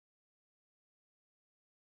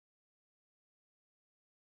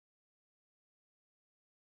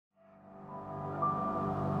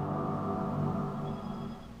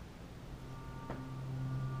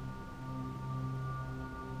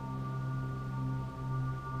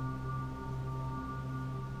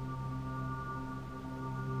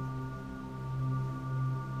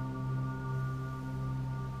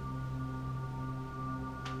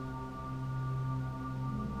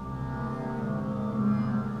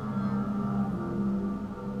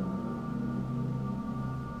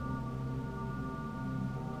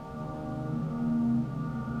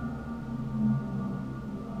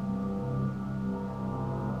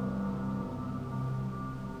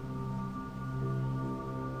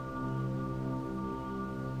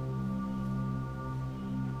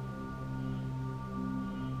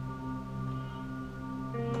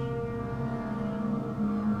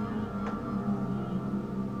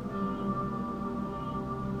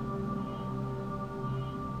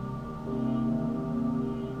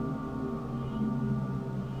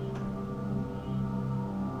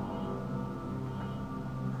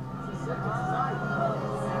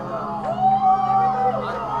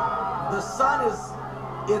the sun is,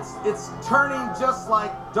 it's turning just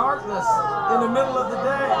like darkness in the middle of the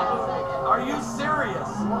day. Are you serious?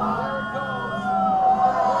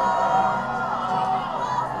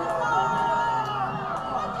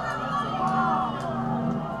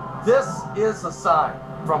 This is a sign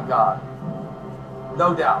from God,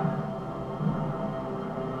 no doubt.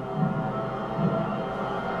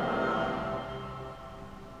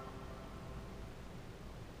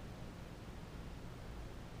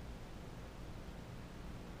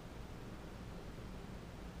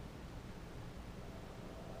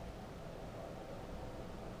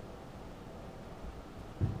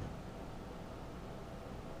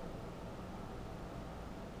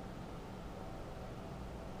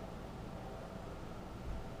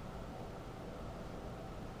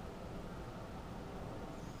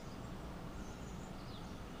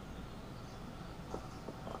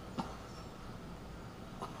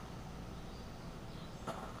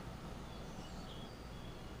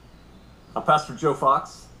 I'm Pastor Joe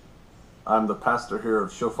Fox. I'm the pastor here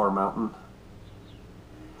of Shofar Mountain.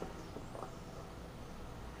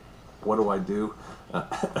 What do I do?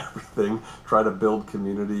 Everything. Try to build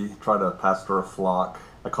community, try to pastor a flock.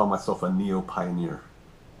 I call myself a neo-pioneer.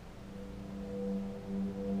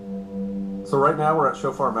 So right now we're at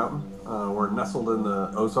Shofar Mountain. We're nestled in the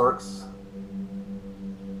Ozarks.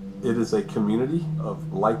 It is a community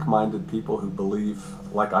of like-minded people who believe,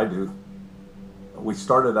 like I do. We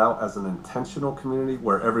started out as an intentional community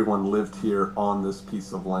where everyone lived here on this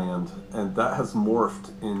piece of land, and that has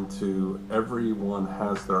morphed into everyone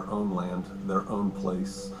has their own land, their own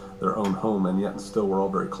place, their own home, and yet still we're all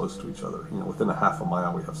very close to each other. You know, within a half a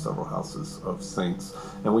mile we have several houses of saints,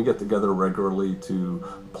 and we get together regularly to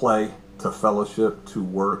play, to fellowship, to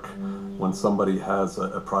work. When somebody has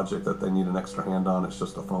a project that they need an extra hand on, it's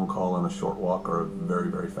just a phone call and a short walk or a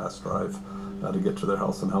very, very fast drive to get to their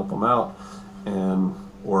house and help them out. And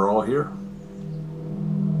we're all here.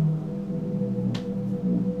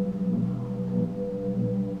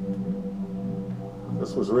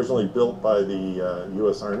 This was originally built by the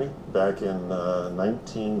U.S. Army back in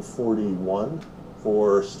 1941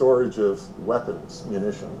 for storage of weapons,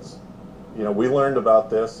 munitions. You know, we learned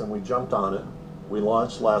about this and we jumped on it. We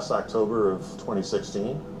launched last October of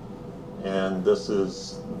 2016, and this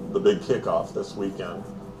is the big kickoff this weekend.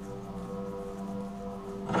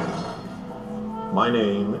 My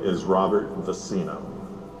name is Robert Vicino,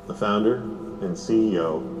 the founder and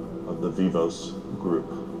CEO of the Vivos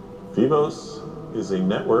Group. Vivos is a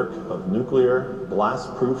network of nuclear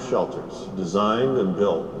blast-proof shelters designed and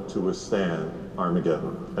built to withstand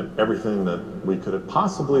Armageddon and everything that we could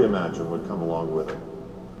possibly imagine would come along with it.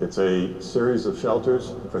 It's a series of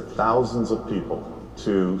shelters for thousands of people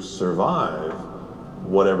to survive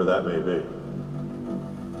whatever that may be.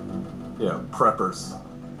 Yeah, preppers.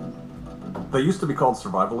 They used to be called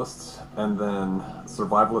survivalists, and then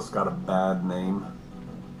survivalists got a bad name.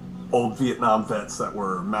 Old Vietnam vets that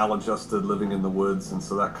were maladjusted living in the woods, and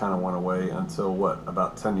so that kind of went away until,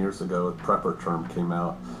 about 10 years ago, the prepper term came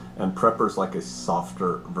out. And prepper's like a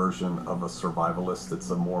softer version of a survivalist. It's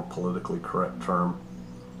a more politically correct term.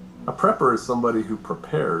 A prepper is somebody who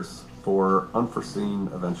prepares for unforeseen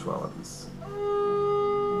eventualities.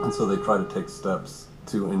 And so they try to take steps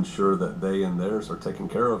to ensure that they and theirs are taken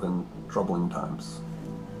care of in troubling times.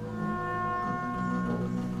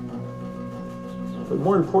 But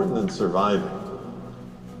more important than surviving,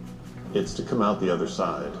 it's to come out the other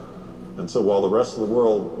side. And so while the rest of the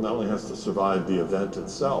world not only has to survive the event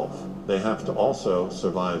itself, they have to also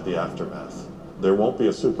survive the aftermath. There won't be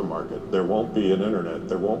a supermarket, there won't be an internet,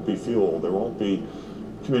 there won't be fuel, there won't be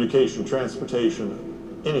communication, transportation,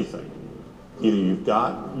 anything. Either you've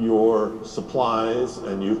got your supplies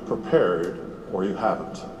and you've prepared, or you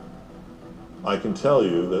haven't. I can tell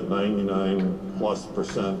you that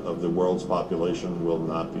 99+% of the world's population will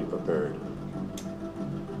not be prepared.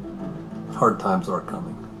 Hard times are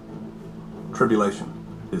coming. Tribulation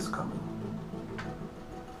is coming.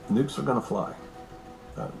 Nukes are gonna fly.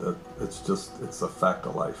 It's a fact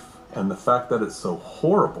of life. And the fact that it's so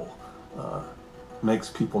horrible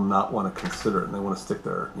makes people not want to consider it, and they want to stick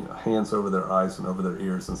their hands over their eyes and over their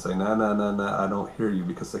ears and say, nah, I don't hear you,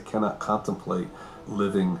 because they cannot contemplate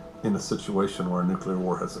living in a situation where a nuclear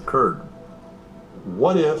war has occurred.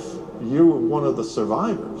 What if you were one of the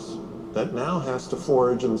survivors that now has to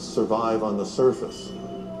forage and survive on the surface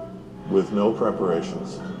with no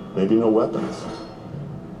preparations, maybe no weapons?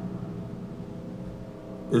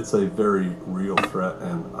 It's a very real threat,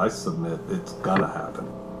 and I submit it's gonna happen.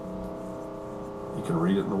 You can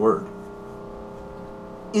read it in the Word.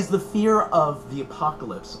 Is the fear of the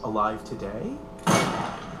apocalypse alive today?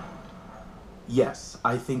 Yes,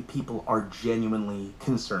 I think people are genuinely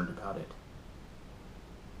concerned about it.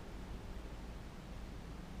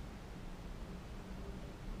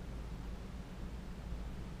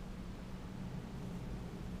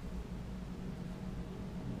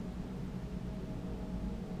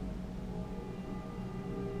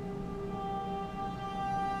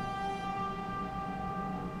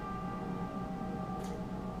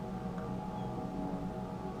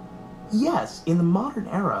 Yes, in the modern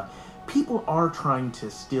era, people are trying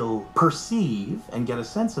to still perceive and get a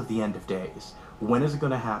sense of the end of days. When is it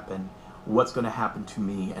going to happen? What's going to happen to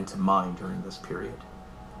me and to mine during this period?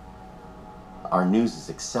 Our news is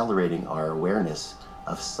accelerating our awareness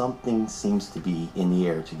of something seems to be in the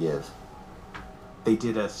air to give. They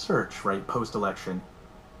did a search, right, post-election.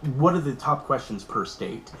 What are the top questions per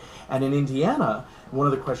state? And in Indiana, one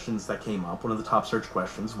of the questions that came up, one of the top search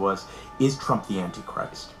questions was, is Trump the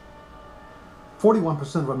Antichrist?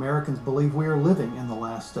 41% of Americans believe we are living in the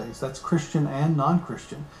last days. That's Christian and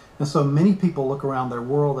non-Christian. And so many people look around their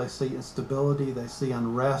world, they see instability, they see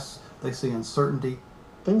unrest, they see uncertainty.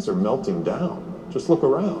 Things are melting down. Just look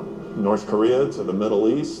around. North Korea to the Middle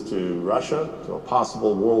East to Russia to a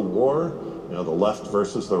possible world war. You know, the left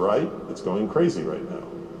versus the right. It's going crazy right now.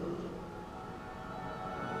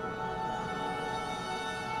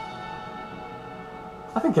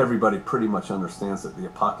 I think everybody pretty much understands that the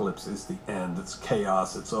apocalypse is the end. It's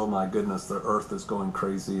chaos. It's, oh my goodness, the earth is going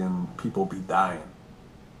crazy and people be dying.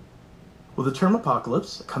 Well, the term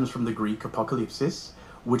apocalypse comes from the Greek apokalypsis,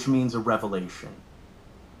 which means a revelation.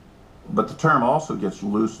 But the term also gets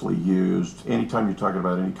loosely used anytime you're talking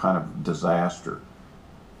about any kind of disaster.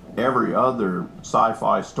 Every other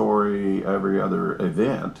sci-fi story, every other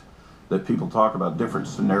event that people talk about, different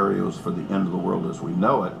scenarios for the end of the world as we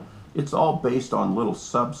know it, it's all based on little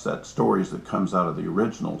subset stories that comes out of the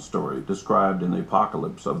original story described in the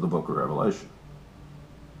apocalypse of the book of Revelation.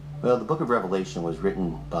 Well, the book of Revelation was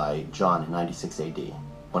written by John in 96 AD,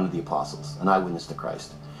 one of the apostles, an eyewitness to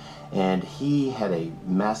Christ. And he had a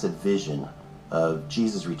massive vision of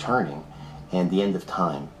Jesus returning and the end of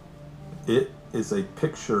time. It is a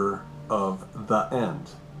picture of the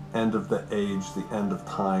end of the age, the end of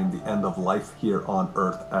time, the end of life here on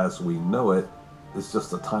earth as we know it. It's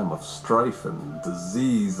just a time of strife and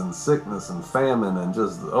disease and sickness and famine and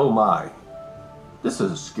just, oh my. This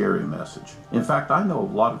is a scary message. In fact, I know a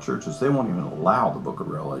lot of churches, they won't even allow the book of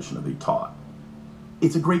Revelation to be taught.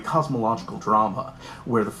 It's a great cosmological drama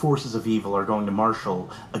where the forces of evil are going to marshal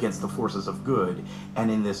against the forces of good,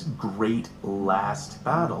 and in this great last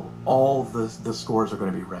battle, all the scores are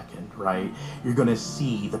going to be reckoned, right? You're going to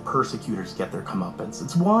see the persecutors get their comeuppance.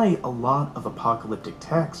 It's why a lot of apocalyptic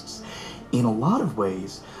texts, in a lot of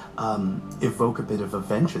ways, evoke a bit of a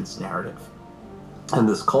vengeance narrative. And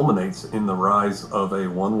this culminates in the rise of a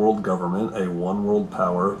one world government, a one world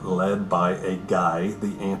power led by a guy,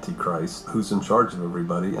 the Antichrist, who's in charge of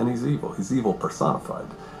everybody, and he's evil. He's evil personified.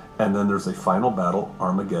 And then there's a final battle,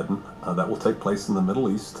 Armageddon, that will take place in the Middle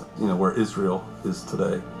East, you know, where Israel is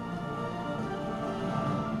today.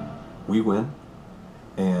 We win,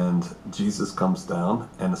 and Jesus comes down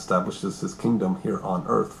and establishes his kingdom here on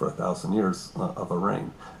earth for 1,000 years of a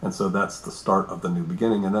reign. And so that's the start of the new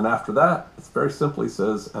beginning. And then after that, it's very simply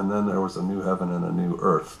says, and then there was a new heaven and a new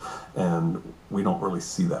earth. And we don't really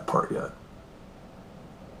see that part yet.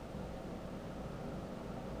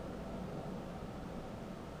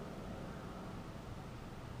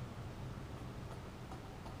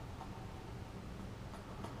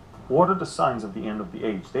 What are the signs of the end of the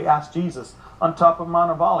age? They asked Jesus on top of Mount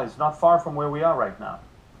of Olives, not far from where we are right now.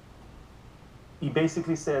 He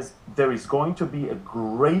basically says there is going to be a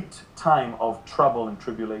great time of trouble and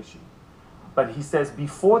tribulation. But he says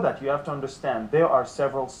before that, you have to understand there are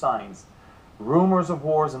several signs. Rumors of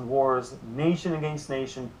wars and wars, nation against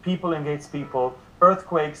nation, people against people,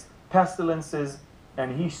 earthquakes, pestilences,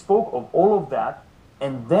 and he spoke of all of that.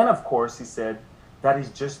 And then, of course, he said, that is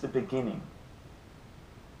just the beginning.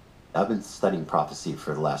 I've been studying prophecy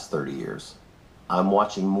for the last 30 years. I'm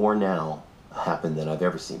watching more now happen than I've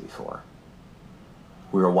ever seen before.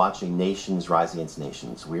 We are watching nations rise against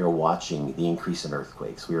nations. We are watching the increase in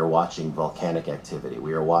earthquakes. We are watching volcanic activity.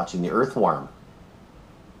 We are watching the earthworm.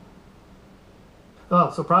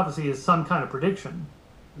 Well, so prophecy is some kind of prediction.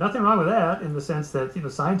 Nothing wrong with that in the sense that,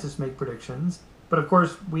 scientists make predictions. But of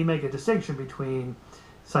course, we make a distinction between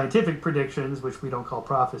scientific predictions, which we don't call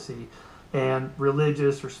prophecy, and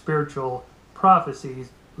religious or spiritual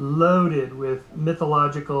prophecies loaded with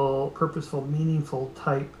mythological, purposeful, meaningful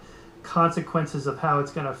type consequences of how it's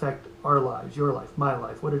going to affect our lives, your life, my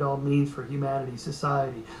life, what it all means for humanity,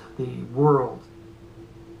 society, the world.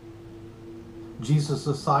 Jesus'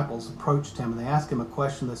 disciples approached him and they asked him a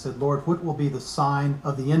question. They said, Lord, what will be the sign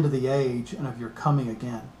of the end of the age and of your coming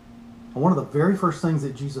again? And one of the very first things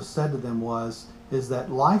that Jesus said to them is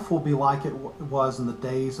that life will be like it was in the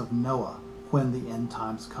days of Noah when the end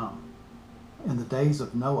times come. In the days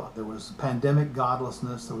of Noah, there was pandemic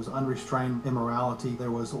godlessness, there was unrestrained immorality,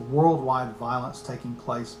 there was worldwide violence taking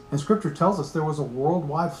place. And Scripture tells us there was a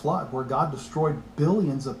worldwide flood where God destroyed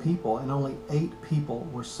billions of people and only 8 people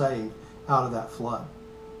were saved out of that flood.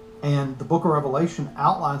 And the book of Revelation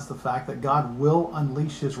outlines the fact that God will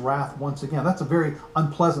unleash his wrath once again. That's a very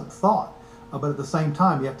unpleasant thought, but at the same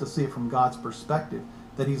time, you have to see it from God's perspective,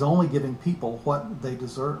 that he's only giving people what they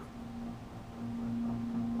deserve.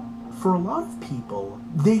 For a lot of people,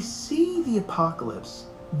 they see the apocalypse,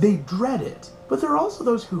 they dread it, but there are also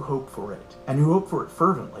those who hope for it, and who hope for it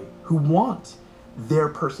fervently, who want their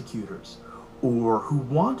persecutors, or who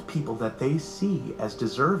want people that they see as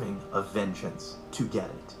deserving of vengeance to get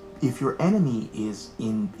it. If your enemy is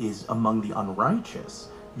among the unrighteous,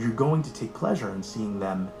 you're going to take pleasure in seeing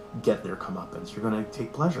them get their comeuppance. You're going to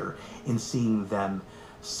take pleasure in seeing them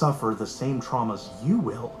suffer the same traumas you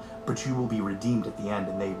will, but you will be redeemed at the end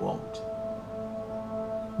and they won't.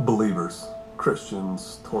 Believers,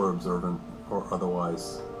 Christians, Torah observant or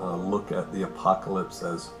otherwise, look at the apocalypse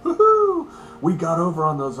as, woohoo, we got over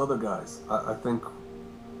on those other guys. I think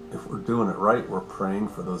if we're doing it right, we're praying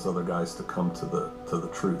for those other guys to come to the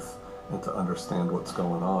truth and to understand what's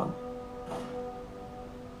going on.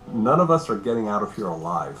 None of us are getting out of here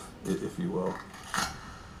alive, if you will.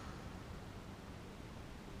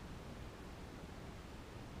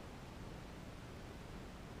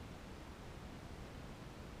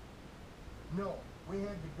 No, we had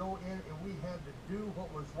to go in and we had to do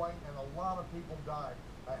what was right, and a lot of people died.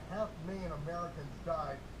 500,000 Americans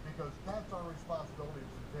died because that's our responsibility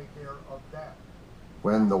to take care of that.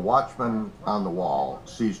 When the watchman on the wall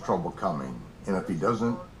sees trouble coming, and if he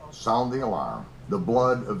doesn't sound the alarm, the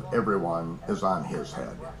blood of everyone is on his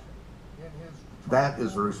head. That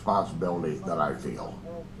is the responsibility that I feel.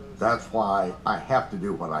 That's why I have to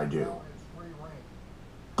do what I do.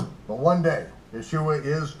 But one day, Yeshua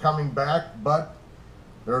is coming back, but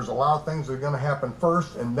there's a lot of things that are going to happen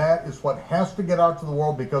first, and that is what has to get out to the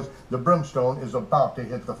world because the brimstone is about to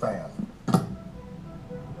hit the fan.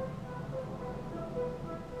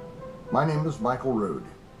 My name is Michael Rood.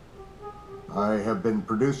 I have been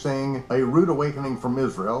producing a Rood Awakening from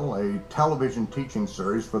Israel, a television teaching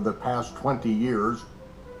series for the past 20 years.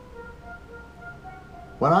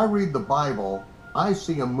 When I read the Bible, I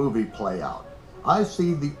see a movie play out. I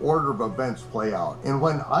see the order of events play out. And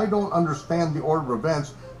when I don't understand the order of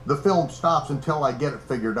events, the film stops until I get it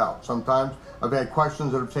figured out. Sometimes I've had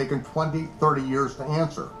questions that have taken 20, 30 years to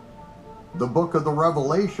answer. The book of the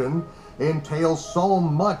Revelation entails so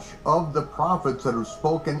much of the prophets that have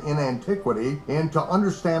spoken in antiquity, and to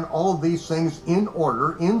understand all of these things in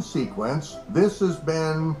order, in sequence, this has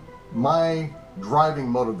been my driving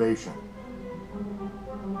motivation.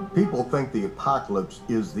 People think the apocalypse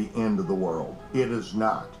is the end of the world. It is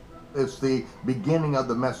not. It's the beginning of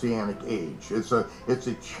the Messianic age. It's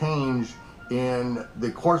a change in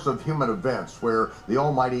the course of human events where the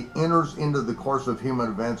Almighty enters into the course of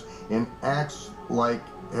human events and acts like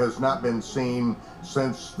has not been seen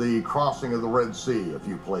since the crossing of the Red Sea, if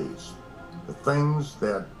you please. The things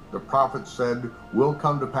that the prophet said will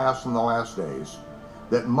come to pass in the last days,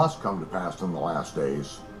 that must come to pass in the last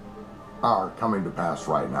days, are coming to pass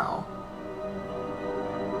right now.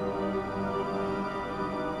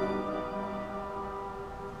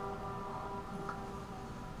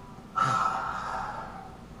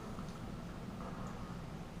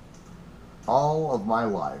 All of my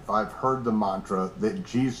life, I've heard the mantra that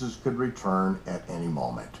Jesus could return at any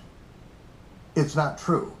moment. It's not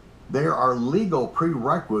true. There are legal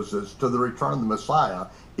prerequisites to the return of the Messiah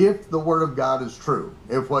if the Word of God is true.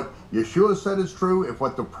 If what Yeshua said is true, if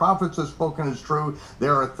what the prophets have spoken is true,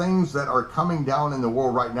 there are things that are coming down in the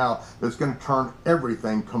world right now that's going to turn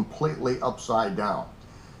everything completely upside down.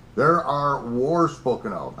 There are wars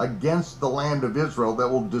spoken of against the land of Israel that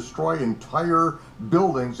will destroy entire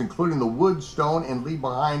buildings, including the wood, stone, and leave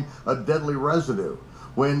behind a deadly residue.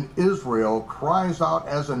 When Israel cries out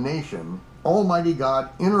as a nation, Almighty God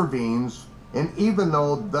intervenes, and even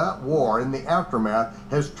though that war in the aftermath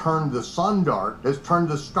has turned the sun dark, has turned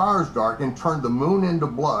the stars dark, and turned the moon into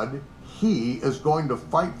blood, He is going to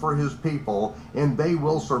fight for His people, and they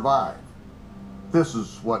will survive. This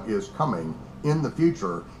is what is coming in the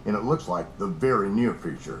future, and it looks like the very near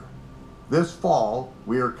future. This fall,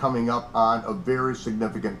 we are coming up on a very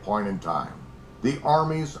significant point in time. The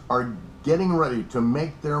armies are getting ready to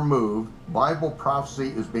make their move. Bible prophecy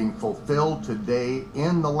is being fulfilled today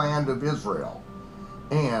in the land of Israel.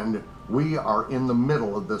 And we are in the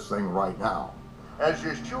middle of this thing right now. As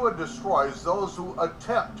Yeshua destroys those who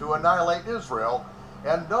attempt to annihilate Israel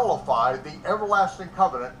and nullify the everlasting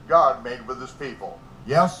covenant God made with his people.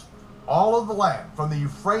 Yes, all of the land from the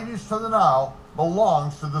Euphrates to the Nile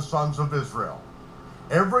belongs to the sons of Israel.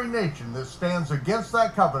 Every nation that stands against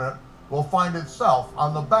that covenant will find itself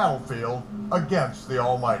on the battlefield against the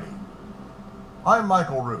Almighty. I'm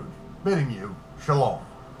Michael Rood, bidding you shalom,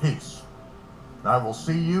 peace. And I will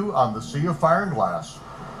see you on the sea of fire and glass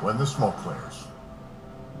when the smoke clears.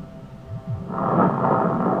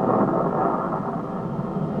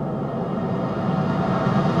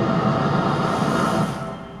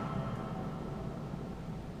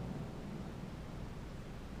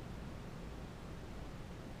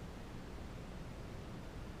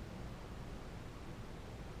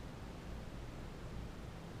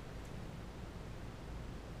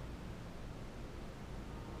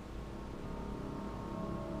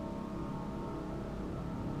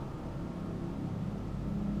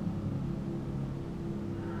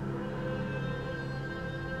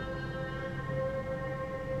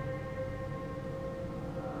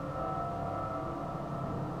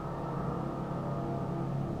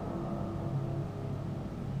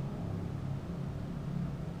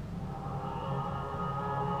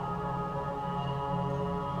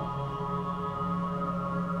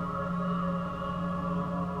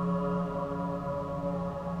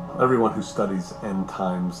 Everyone who studies end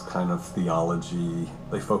times kind of theology,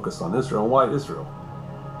 they focus on Israel. Why Israel?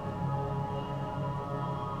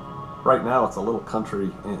 Right now it's a little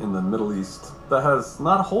country in the Middle East that has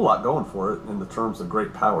not a whole lot going for it in the terms of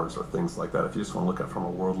great powers or things like that, if you just want to look at it from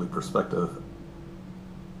a worldly perspective.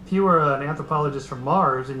 If you were an anthropologist from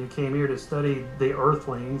Mars and you came here to study the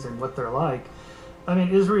Earthlings and what they're like, I mean,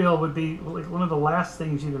 Israel would be like one of the last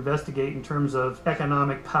things you'd investigate in terms of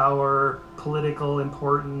economic power, political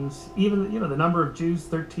importance, even, the number of Jews,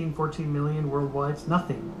 13, 14 million worldwide, it's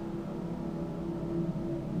nothing.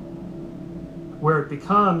 Where it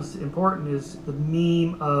becomes important is the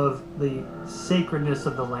meme of the sacredness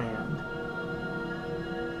of the land.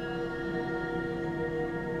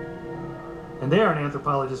 And there an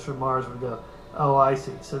anthropologist from Mars would go, oh, I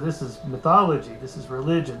see. So this is mythology, this is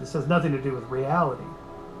religion, this has nothing to do with reality.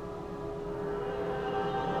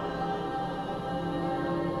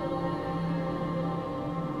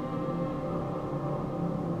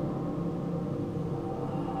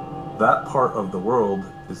 That part of the world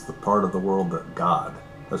is the part of the world that God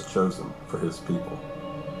has chosen for his people.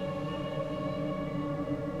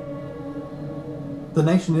 The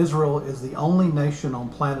nation Israel is the only nation on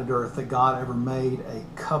planet Earth that God ever made a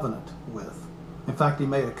covenant with. In fact, he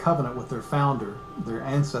made a covenant with their founder, their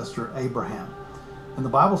ancestor, Abraham. And the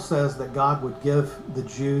Bible says that God would give the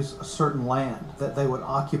Jews a certain land that they would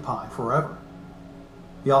occupy forever.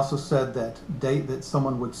 He also said that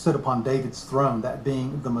someone would sit upon David's throne, that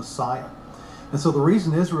being the Messiah. And so the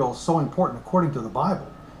reason Israel is so important, according to the Bible,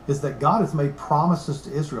 is that God has made promises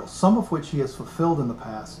to Israel, some of which he has fulfilled in the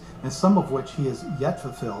past, and some of which he has yet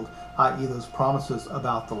fulfilled, i.e. those promises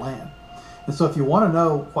about the land. And so if you want to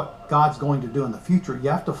know what God's going to do in the future, you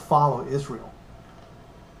have to follow Israel.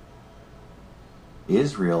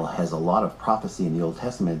 Israel has a lot of prophecy in the Old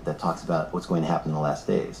Testament that talks about what's going to happen in the last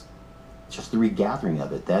days. Just the regathering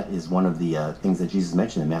of it, that is one of the things that Jesus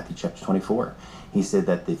mentioned in Matthew chapter 24. He said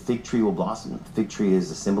that the fig tree will blossom. The fig tree is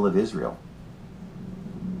a symbol of Israel.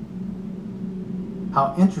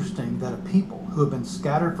 How interesting that a people who have been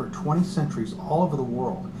scattered for 20 centuries all over the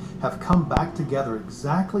world have come back together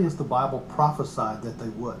exactly as the Bible prophesied that they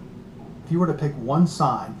would. If you were to pick one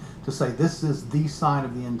sign to say this is the sign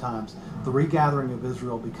of the end times, the regathering of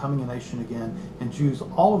Israel, becoming a nation again, and Jews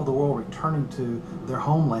all over the world returning to their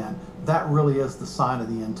homeland, that really is the sign of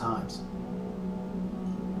the end times.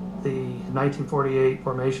 The 1948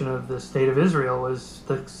 formation of the State of Israel was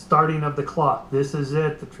the starting of the clock. This is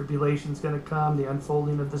it. The tribulation's going to come, the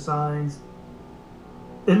unfolding of the signs.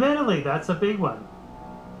 Admittedly, that's a big one.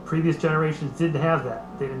 Previous generations didn't have that.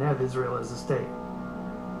 They didn't have Israel as a state.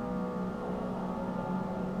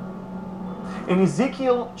 In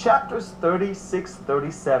Ezekiel chapters 36,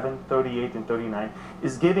 37, 38, and 39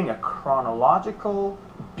 is giving a chronological,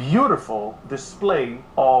 beautiful display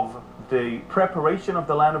of the preparation of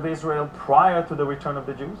the land of Israel prior to the return of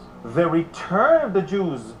the Jews, the return of the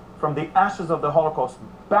Jews from the ashes of the Holocaust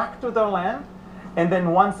back to their land, and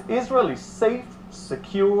then once Israel is safe,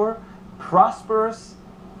 secure, prosperous,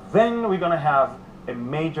 then we're going to have a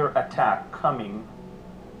major attack coming.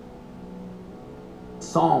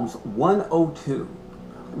 Psalms 102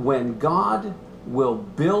 when God will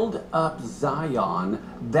build up Zion,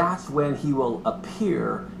 that's when he will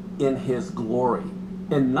appear in his glory.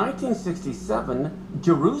 In 1967,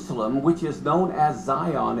 Jerusalem, which is known as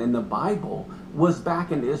Zion in the Bible, was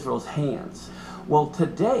back in Israel's hands. Well,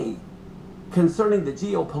 today, concerning the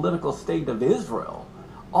geopolitical state of Israel,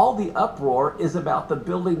 all the uproar is about the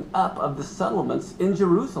building up of the settlements in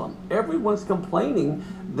Jerusalem. Everyone's complaining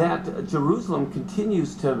that Jerusalem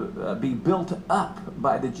continues to be built up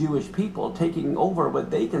by the Jewish people, taking over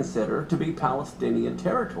what they consider to be Palestinian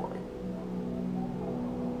territory.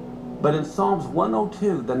 But in Psalms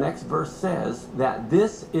 102, the next verse says that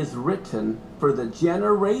this is written for the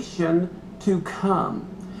generation to come.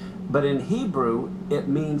 But in Hebrew, it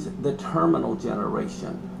means the terminal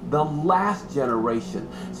generation, the last generation.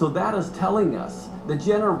 So that is telling us the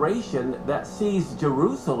generation that sees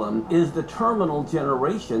Jerusalem is the terminal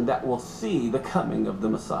generation that will see the coming of the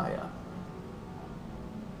Messiah.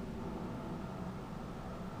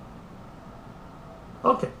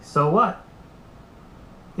 Okay, so what?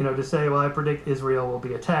 You know, to say, well, I predict Israel will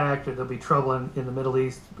be attacked or there'll be trouble in the Middle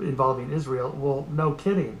East involving Israel. Well, no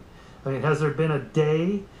kidding. I mean, has there been a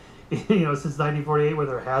day, you know, since 1948 where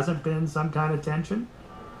there hasn't been some kind of tension?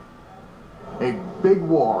 A big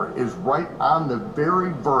war is right on the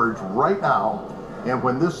very verge right now, and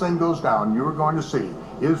when this thing goes down, you're going to see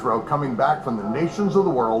Israel coming back from the nations of the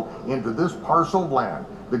world into this parcel of land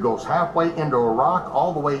that goes halfway into Iraq,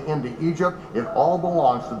 all the way into Egypt. It all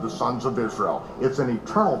belongs to the sons of Israel. It's an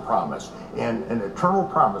eternal promise, and an eternal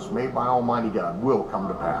promise made by Almighty God will come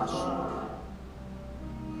to pass.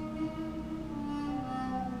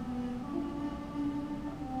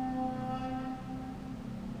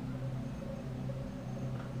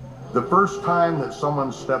 The first time that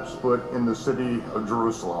someone steps foot in the city of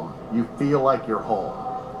Jerusalem, you feel like you're home.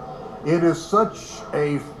 It is such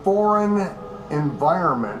a foreign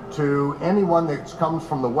environment to anyone that comes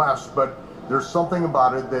from the West, but there's something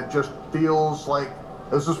about it that just feels like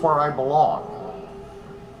this is where I belong.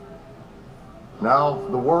 Now,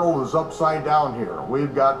 the world is upside down here.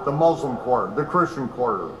 We've got the Muslim quarter, the Christian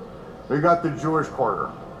quarter. We've got the Jewish quarter.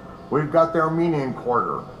 We've got the Armenian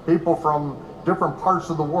quarter. People from different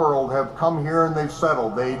parts of the world have come here and they've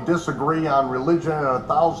settled. They disagree on religion and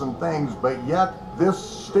 1,000 things, but yet this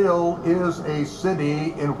still is a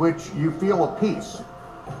city in which you feel a peace.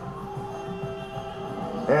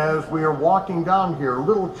 As we are walking down here,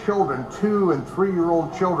 little children, 2- and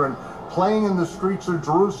 3-year-old children, playing in the streets of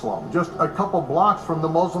Jerusalem. Just a couple blocks from the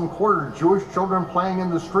Muslim quarter, Jewish children playing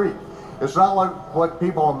in the street. It's not like what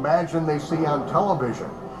people imagine they see on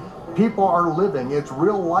television. People are living, it's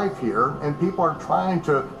real life here, and people are trying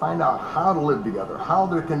to find out how to live together, how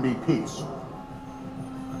there can be peace.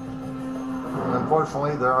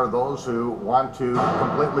 Unfortunately, there are those who want to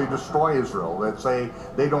completely destroy Israel, that say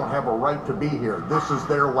they don't have a right to be here. This is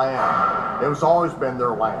their land. It has always been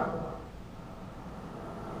their land.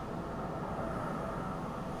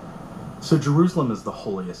 So Jerusalem is the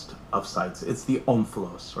holiest of sites. It's the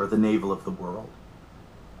omphalos, or the navel of the world.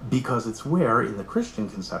 Because it's where, in the Christian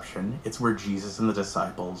conception, it's where Jesus and the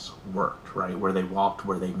disciples worked, right? Where they walked,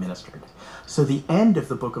 where they ministered. So the end of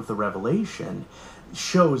the book of the Revelation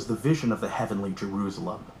shows the vision of the heavenly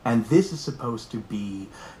Jerusalem. And this is supposed to be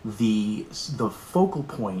the focal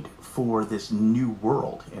point for this new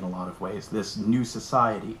world, in a lot of ways, this new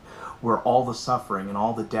society, where all the suffering and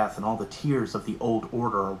all the death and all the tears of the old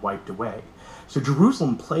order are wiped away. So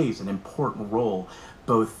Jerusalem plays an important role,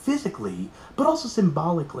 both physically, but also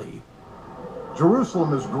symbolically.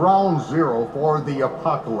 Jerusalem is ground zero for the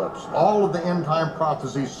apocalypse. All of the end time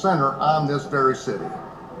prophecies center on this very city.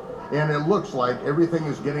 And it looks like everything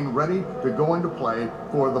is getting ready to go into play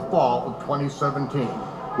for the fall of 2017,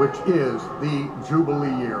 which is the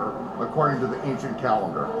Jubilee year, according to the ancient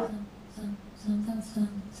calendar.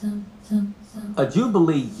 A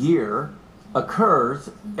Jubilee year occurs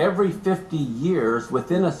every 50 years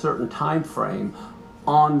within a certain time frame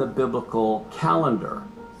on the biblical calendar.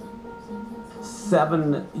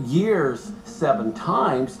 7 years, 7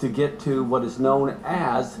 times to get to what is known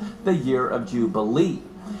as the year of Jubilee.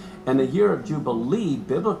 And the year of Jubilee,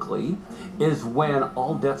 biblically, is when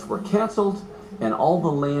all debts were canceled and all the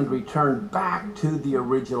land returned back to the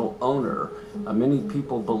original owner. Many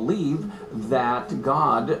people believe that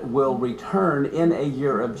God will return in a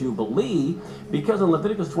year of Jubilee because in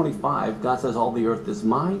Leviticus 25, God says all the earth is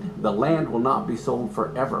mine, the land will not be sold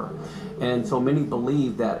forever. And so many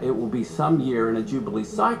believe that it will be some year in a Jubilee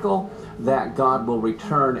cycle that God will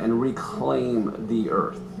return and reclaim the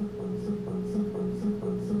earth.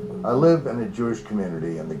 I live in a Jewish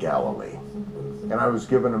community in the Galilee, and I was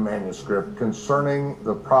given a manuscript concerning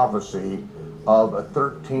the prophecy of a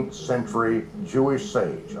 13th century Jewish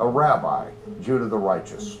sage, a rabbi, Judah the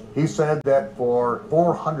Righteous. He said that for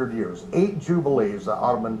 400 years, 8 Jubilees, the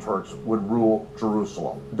Ottoman Turks would rule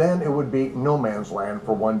Jerusalem. Then it would be no man's land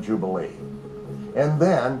for 1 Jubilee. And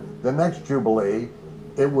then the next Jubilee,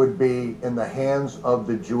 it would be in the hands of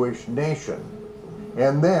the Jewish nation.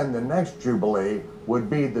 And then the next Jubilee would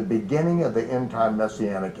be the beginning of the end-time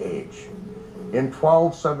Messianic age. In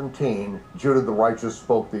 1217, Judah the Righteous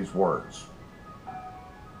spoke these words.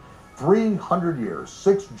 300 years,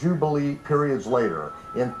 6 Jubilee periods later,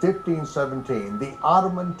 in 1517, the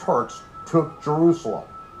Ottoman Turks took Jerusalem.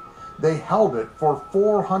 They held it for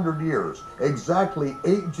 400 years, exactly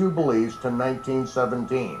 8 Jubilees to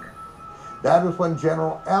 1917. That is when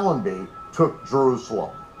General Allenby took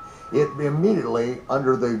Jerusalem. It immediately,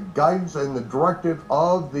 under the guidance and the directive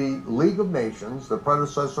of the League of Nations, the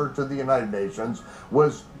predecessor to the United Nations,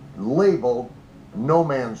 was labeled no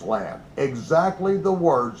man's land. Exactly the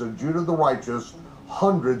words of Judah the Righteous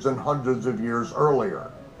hundreds and hundreds of years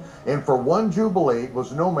earlier. And for 1 Jubilee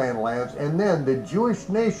was no man's land, and then the Jewish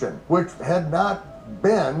nation, which had not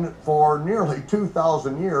been for nearly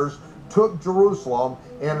 2,000 years, took Jerusalem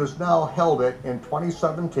and has now held it in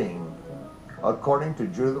 2017. According to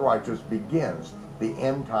Judah the Righteous, begins the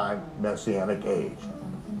end-time Messianic age.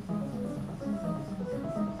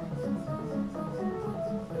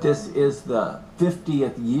 This is the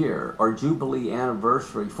 50th year or Jubilee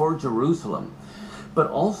anniversary for Jerusalem. But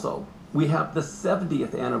also, we have the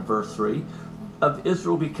 70th anniversary of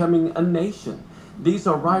Israel becoming a nation. These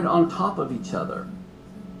are right on top of each other.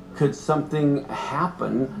 Could something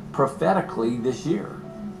happen prophetically this year?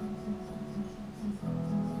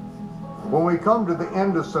 When we come to the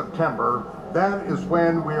end of September, that is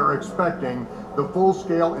when we are expecting the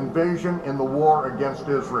full-scale invasion and the war against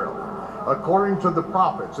Israel. According to the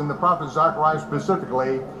prophets, and the prophet Zechariah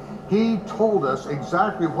specifically, he told us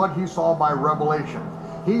exactly what he saw by revelation.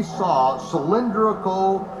 He saw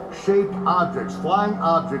cylindrical shaped objects, flying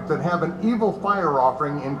objects that have an evil fire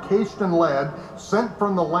offering encased in lead, sent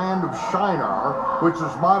from the land of Shinar, which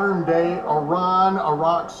is modern day Iran,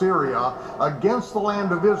 Iraq, Syria, against the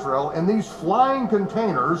land of Israel. And these flying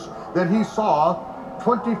containers that he saw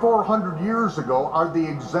 2,400 years ago are the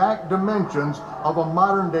exact dimensions of a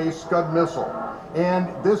modern day Scud missile.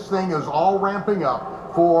 And this thing is all ramping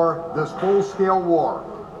up for this full-scale war.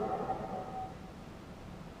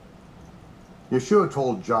 Yeshua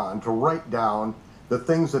told John to write down the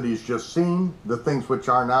things that he's just seen, the things which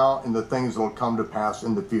are now, and the things that will come to pass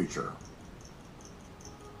in the future.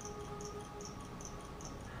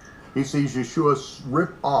 He sees Yeshua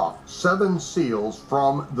rip off 7 seals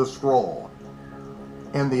from the scroll,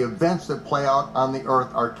 and the events that play out on the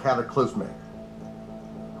earth are cataclysmic.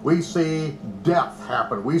 We see death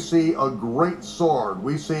happen. We see a great sword.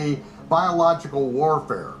 We see biological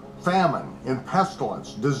warfare, famine and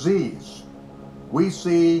pestilence, disease. We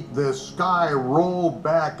see the sky roll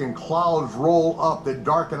back and clouds roll up that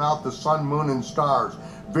darken out the sun, moon, and stars.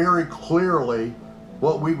 Very clearly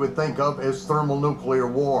what we would think of as thermonuclear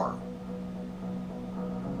war.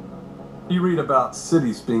 You read about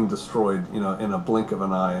cities being destroyed, in a blink of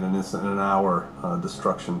an eye, in an instant, in an hour,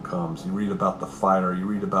 destruction comes. You read about the fire. You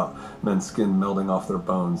read about men's skin melting off their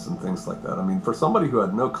bones and things like that. I mean, for somebody who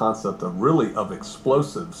had no concept of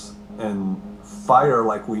explosives and fire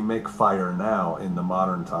like we make fire now in the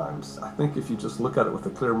modern times, I think if you just look at it with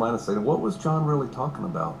a clear mind and say, what was John really talking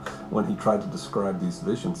about when he tried to describe these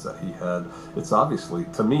visions that he had? It's obviously,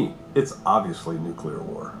 to me, it's obviously nuclear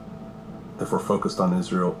war. If we're focused on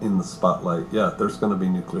Israel in the spotlight, yeah, there's going to be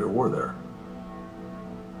nuclear war there.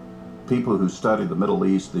 People who study the Middle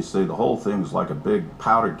East, they say the whole thing's like a big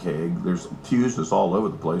powder keg. There's fuses all over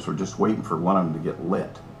the place. We're just waiting for one of them to get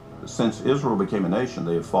lit. Since Israel became a nation,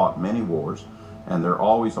 they have fought many wars, and they're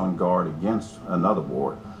always on guard against another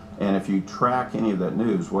war. And if you track any of that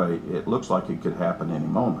news, it looks like it could happen any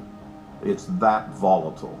moment. It's that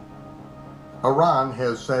volatile. Iran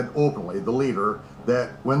has said openly, the leader,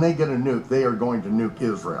 that when they get a nuke, they are going to nuke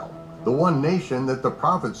Israel. The one nation that the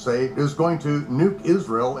prophets say is going to nuke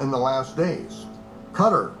Israel in the last days.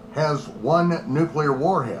 Qatar has 1 nuclear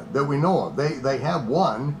warhead that we know of. They have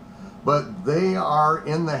one, but they are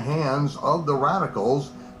in the hands of the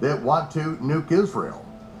radicals that want to nuke Israel.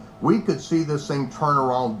 We could see this thing turn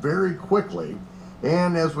around very quickly,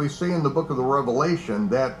 and as we see in the book of the Revelation,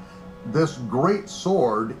 that this great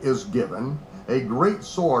sword is given, a great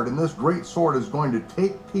sword, and this great sword is going to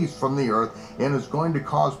take peace from the earth and is going to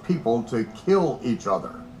cause people to kill each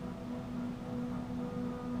other.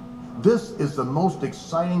 This is the most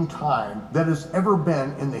exciting time that has ever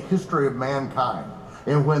been in the history of mankind.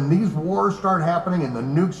 And when these wars start happening and the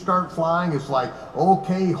nukes start flying, it's like,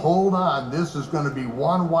 okay, hold on, this is going to be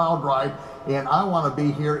one wild ride, and I want to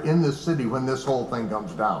be here in this city when this whole thing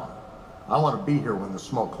comes down. I want to be here when the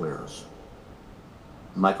smoke clears.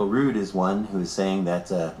 Michael Rood is one who is saying that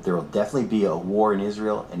there will definitely be a war in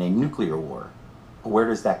Israel and a nuclear war. Where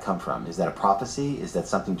does that come from? Is that a prophecy? Is that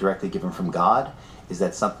something directly given from God? Is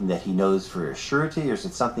that something that he knows for a surety, or is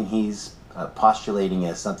it something he's postulating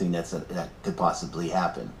as something that could possibly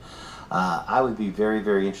happen? I would be very,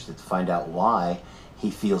 very interested to find out why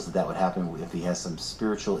he feels that would happen, if he has some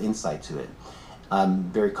spiritual insight to it. I'm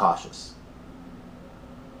very cautious.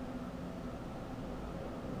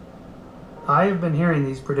 I have been hearing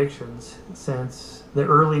these predictions since the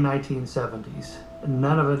early 1970s.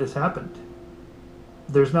 None of it has happened.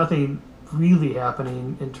 There's nothing really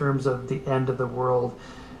happening in terms of the end of the world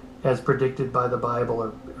as predicted by the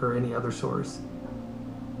Bible or any other source.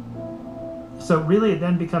 So really it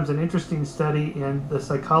then becomes an interesting study in the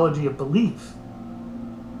psychology of belief.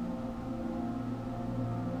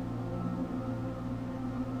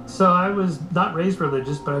 So I was not raised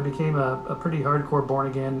religious, but I became a pretty hardcore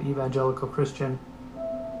born-again evangelical Christian.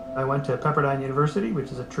 I went to Pepperdine University,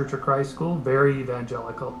 which is a Church of Christ school, very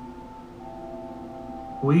evangelical.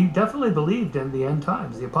 We definitely believed in the end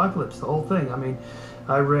times, the apocalypse, the whole thing. I mean,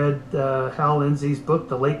 I read Hal Lindsey's book,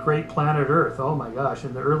 The Late Great Planet Earth. Oh my gosh,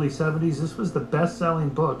 in the early 70s, this was the best-selling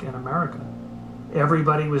book in America.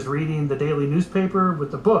 Everybody was reading the daily newspaper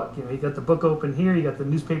with the book. You know, you got the book open here, you got the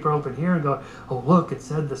newspaper open here, and go, oh look, it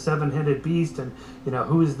said the seven-headed beast, and you know,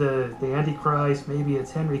 who's the Antichrist? Maybe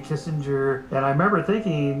it's Henry Kissinger. And I remember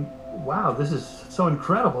thinking, wow, this is so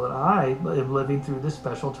incredible that I am living through this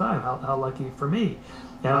special time. How lucky for me.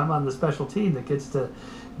 And I'm on the special team that gets to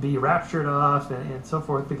be raptured off and so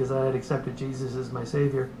forth because I had accepted Jesus as my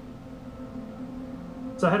Savior.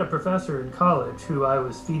 So I had a professor in college who I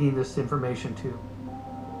was feeding this information to.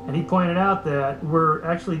 And he pointed out that we're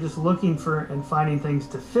actually just looking for and finding things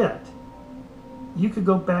to fit. You could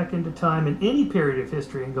go back into time in any period of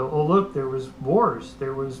history and go, oh look, there was wars,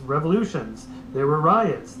 there was revolutions, there were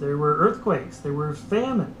riots, there were earthquakes, there were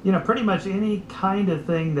famine. You know, pretty much any kind of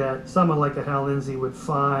thing that someone like a Hal Lindsey would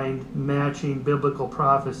find matching biblical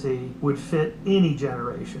prophecy would fit any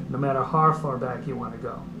generation, no matter how far back you want to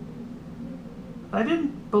go. I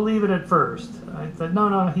didn't believe it at first. I thought,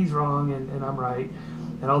 no, he's wrong and I'm right,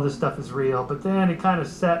 and all this stuff is real. But then it kind of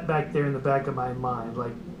sat back there in the back of my mind,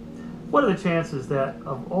 like, what are the chances that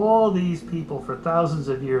of all these people for thousands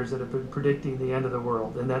of years that have been predicting the end of the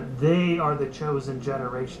world and that they are the chosen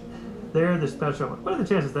generation, they're the special one, what are the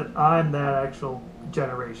chances that I'm that actual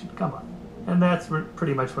generation? Come on. And that's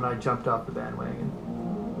pretty much when I jumped off the bandwagon.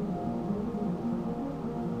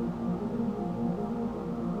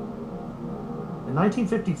 In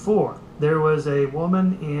 1954, there was a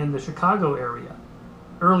woman in the Chicago area,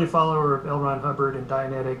 early follower of L. Ron Hubbard and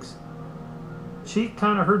Dianetics. She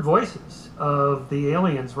kind of heard voices of the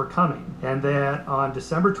aliens were coming, and that on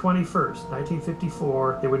December 21st,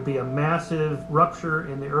 1954, there would be a massive rupture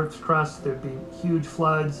in the Earth's crust, there'd be huge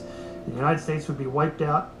floods, the United States would be wiped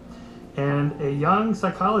out, and a young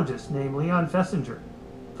psychologist named Leon Fessinger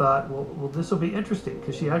thought, well, this will be interesting,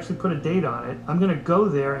 because she actually put a date on it. I'm going to go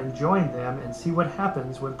there and join them and see what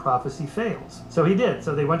happens when prophecy fails. So he did.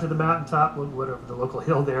 So they went to the mountaintop, whatever, the local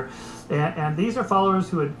hill there, and these are followers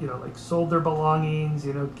who had, like sold their belongings,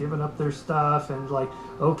 given up their stuff, and like,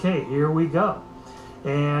 okay, here we go.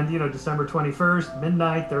 And, December 21st,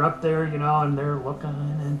 midnight, they're up there, and they're looking,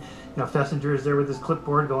 and, Fessinger is there with his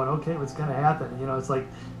clipboard going, okay, what's going to happen? It's like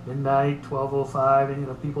midnight, 12:05,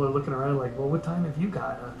 and, people are looking around like, well, what time have you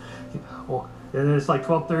got? And then it's like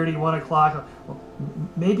 12:30, 1 o'clock. Well,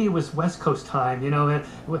 maybe it was West Coast time,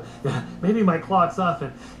 maybe my clock's off,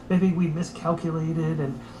 and maybe we miscalculated.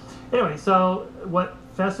 And anyway, so what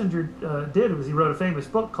Fessinger did was he wrote a famous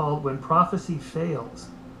book called When Prophecy Fails.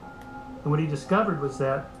 And what he discovered was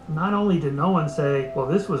that not only did no one say, well,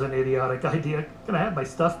 this was an idiotic idea, can I have my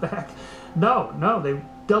stuff back? No, they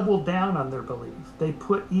doubled down on their belief. They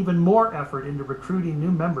put even more effort into recruiting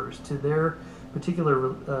new members to their particular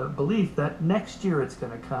belief that next year it's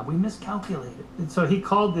going to come. We miscalculated. And so he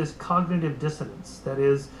called this cognitive dissonance. That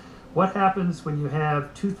is, what happens when you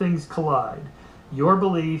have two things collide, your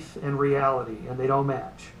belief and reality, and they don't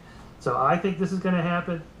match. So I think this is going to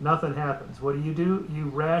happen. Nothing happens. What do? You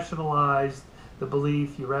rationalize the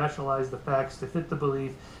belief. You rationalize the facts to fit the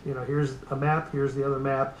belief. Here's a map. Here's the other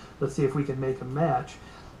map. Let's see if we can make a match.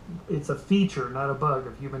 It's a feature, not a bug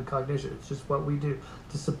of human cognition. It's just what we do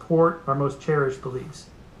to support our most cherished beliefs.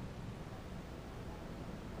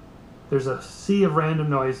 There's a sea of random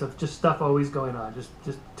noise of just stuff always going on. Just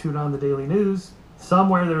tune on the daily news,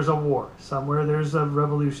 Somewhere there's a war, somewhere there's a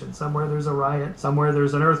revolution, somewhere there's a riot, somewhere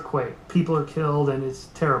there's an earthquake. People are killed and it's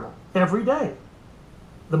terrible. Every day.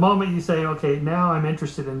 The moment you say, okay, now I'm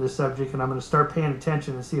interested in this subject and I'm going to start paying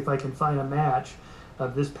attention and see if I can find a match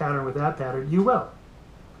of this pattern with that pattern, you will.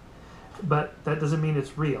 But that doesn't mean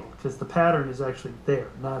it's real, because the pattern is actually there,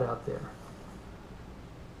 not out there.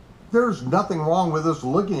 There's nothing wrong with us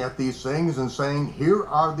looking at these things and saying, here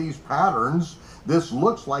are these patterns. This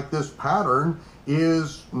looks like this pattern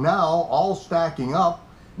is now all stacking up.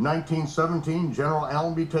 1917, General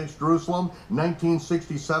Allenby takes Jerusalem.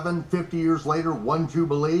 1967, 50 years later, one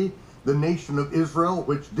Jubilee. The nation of Israel,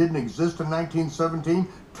 which didn't exist in 1917,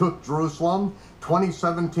 took Jerusalem.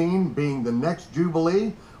 2017 being the next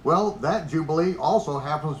Jubilee. Well, that Jubilee also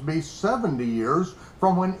happens to be 70 years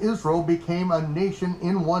from when Israel became a nation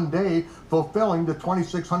in one day, fulfilling the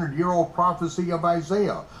 2,600-year-old prophecy of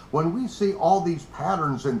Isaiah. When we see all these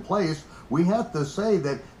patterns in place, we have to say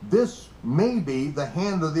that this may be the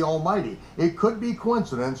hand of the Almighty. It could be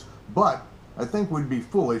coincidence, but I think we'd be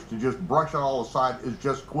foolish to just brush it all aside as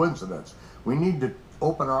just coincidence. We need to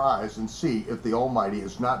open our eyes and see if the Almighty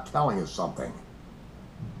is not telling us something.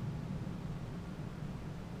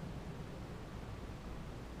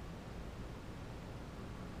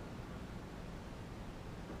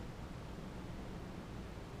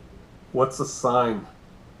 What's a sign?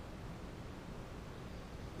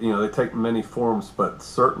 You know, they take many forms, but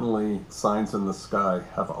certainly signs in the sky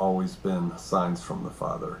have always been signs from the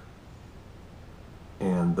Father.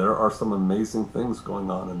 And there are some amazing things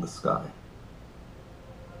going on in the sky.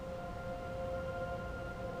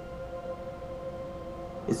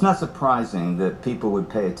 It's not surprising that people would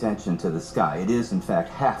pay attention to the sky. It is, in fact,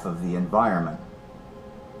 half of the environment.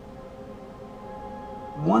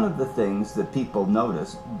 One of the things that people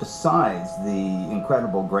notice, besides the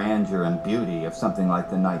incredible grandeur and beauty of something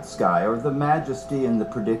like the night sky, or the majesty and the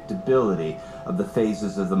predictability of the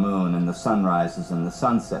phases of the moon and the sunrises and the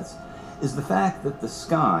sunsets, is the fact that the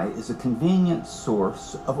sky is a convenient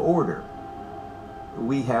source of order.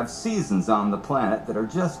 We have seasons on the planet that are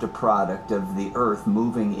just a product of the Earth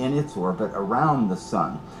moving in its orbit around the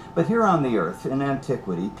sun. But here on the Earth, in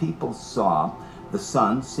antiquity, people saw the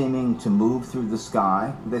sun seeming to move through the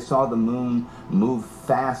sky. They saw the moon move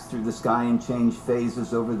fast through the sky and change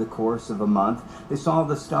phases over the course of a month. They saw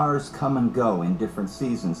the stars come and go in different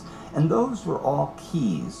seasons. And those were all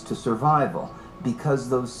keys to survival, because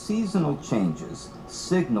those seasonal changes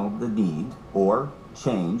signaled the need or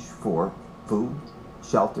change for food,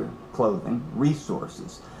 shelter, clothing,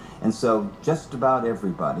 resources. And so just about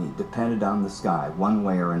everybody depended on the sky one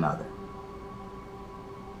way or another.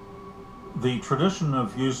 The tradition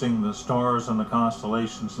of using the stars and the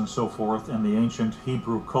constellations and so forth in the ancient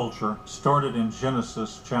Hebrew culture started in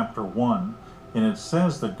Genesis chapter 1, and it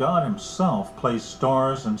says that God himself placed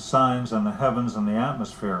stars and signs in the heavens and the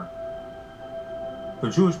atmosphere. The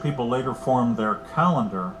Jewish people later formed their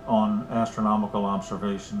calendar on astronomical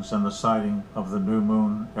observations and the sighting of the new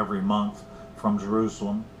moon every month from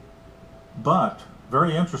Jerusalem. But,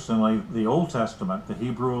 very interestingly, the Old Testament, the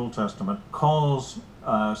Hebrew Old Testament, calls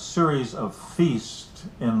a series of feasts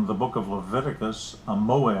in the book of Leviticus a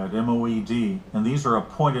moed, M-O-E-D, and these are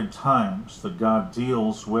appointed times that God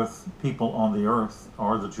deals with people on the earth,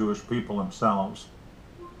 or the Jewish people themselves.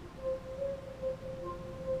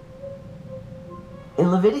 In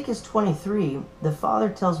Leviticus 23, the Father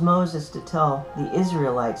tells Moses to tell the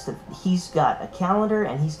Israelites that he's got a calendar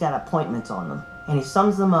and he's got appointments on them. And he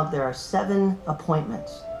sums them up. There are 7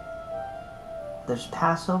 appointments. There's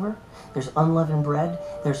Passover, there's unleavened bread,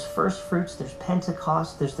 there's first fruits, there's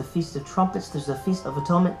Pentecost, there's the Feast of Trumpets, there's the Feast of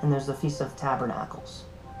Atonement, and there's the Feast of Tabernacles.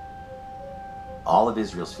 All of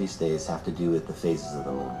Israel's feast days have to do with the phases of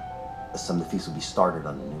the moon. Some of the feasts will be started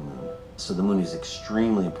on the new moon. So the moon is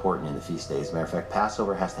extremely important in the feast days. As a matter of fact,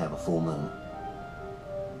 Passover has to have a full moon.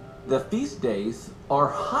 The feast days are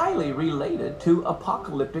highly related to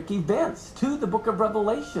apocalyptic events, to the book of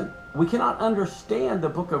Revelation. We cannot understand the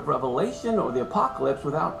book of Revelation or the apocalypse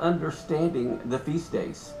without understanding the feast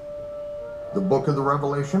days. The book of the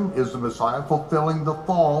Revelation is the Messiah fulfilling the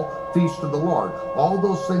fall feast of the Lord. All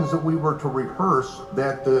those things that we were to rehearse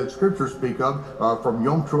that the scriptures speak of, from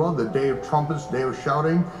Yom Teruah, the day of trumpets, day of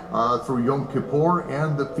shouting, through Yom Kippur,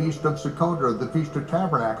 and the Feast of Sukkot, or the Feast of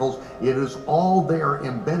Tabernacles, it is all there,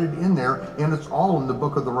 embedded in there, and it's all in the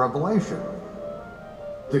book of the Revelation.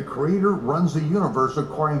 The Creator runs the universe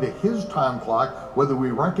according to his time clock. Whether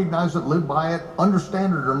we recognize it, live by it,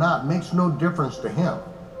 understand it or not, makes no difference to him.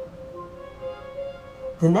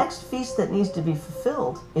 The next feast that needs to be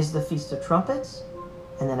fulfilled is the Feast of Trumpets,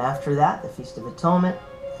 and then after that, the Feast of Atonement,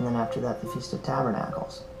 and then after that, the Feast of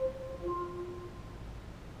Tabernacles.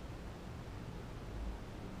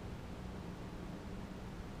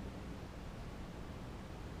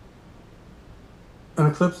 An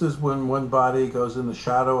eclipse is when one body goes in the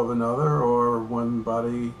shadow of another, or one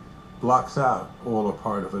body blocks out all or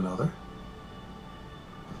part of another.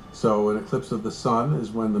 So an eclipse of the sun is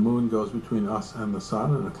when the moon goes between us and the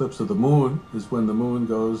sun. An eclipse of the moon is when the moon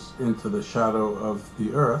goes into the shadow of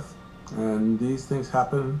the earth. And these things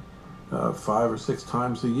happen 5 or 6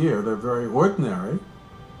 times a year. They're very ordinary.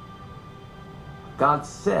 God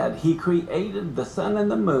said he created the sun and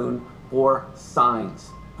the moon for signs.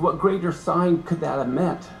 What greater sign could that have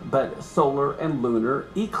meant but solar and lunar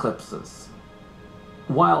eclipses?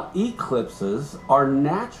 While eclipses are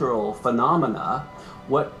natural phenomena,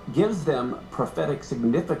 what gives them prophetic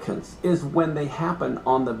significance is when they happen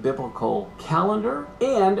on the biblical calendar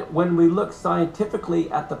and when we look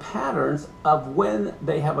scientifically at the patterns of when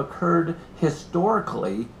they have occurred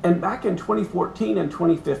historically. And back in 2014 and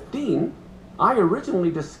 2015, I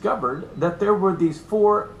originally discovered that there were these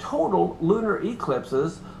 4 total lunar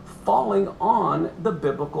eclipses falling on the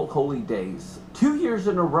biblical holy days, 2 years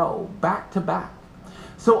in a row, back to back.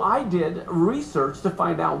 So I did research to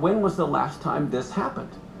find out when was the last time this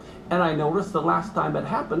happened. And I noticed the last time it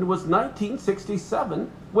happened was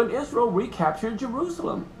 1967 when Israel recaptured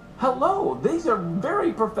Jerusalem. Hello, these are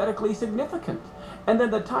very prophetically significant. And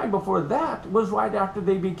then the time before that was right after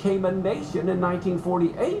they became a nation in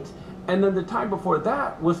 1948. And then the time before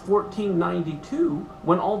that was 1492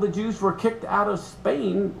 when all the Jews were kicked out of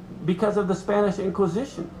Spain because of the Spanish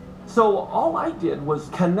Inquisition. So all I did was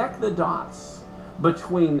connect the dots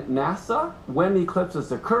between NASA, when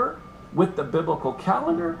eclipses occur, with the biblical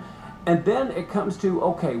calendar, and then it comes to,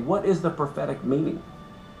 okay, what is the prophetic meaning?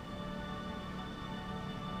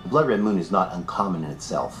 The blood red moon is not uncommon in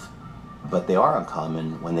itself, but they are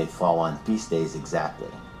uncommon when they fall on feast days exactly,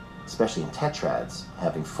 especially in tetrads,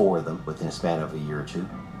 having 4 of them within a span of a year or 2.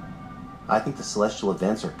 I think the celestial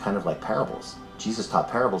events are kind of like parables. Jesus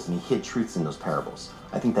taught parables and he hid truths in those parables.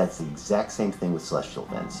 I think that's the exact same thing with celestial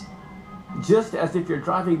events. Just as if you're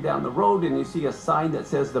driving down the road and you see a sign that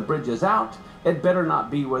says the bridge is out, it better not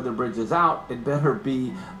be where the bridge is out. It better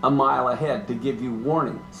be a mile ahead to give you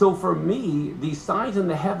warning. So for me, these signs in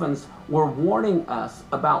the heavens were warning us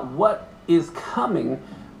about what is coming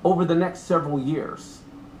over the next several years.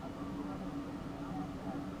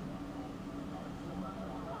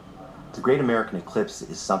 The Great American Eclipse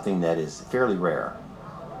is something that is fairly rare.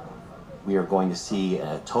 We are going to see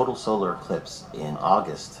a total solar eclipse in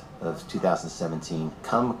August of 2017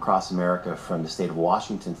 come across America from the state of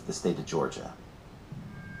Washington to the state of Georgia.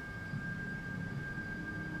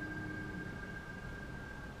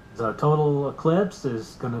 The total eclipse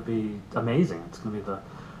is going to be amazing. It's going to be the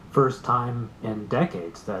first time in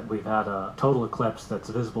decades that we've had a total eclipse that's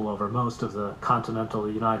visible over most of the continental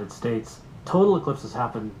United States. Total eclipses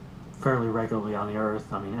happen fairly regularly on the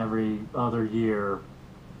Earth. I mean, every other year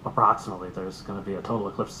approximately there's going to be a total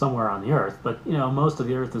eclipse somewhere on the Earth, but you know, most of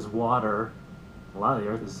the Earth is water. A lot of the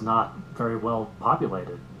Earth is not very well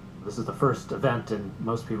populated. This is the first event in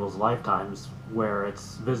most people's lifetimes where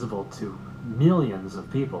it's visible to millions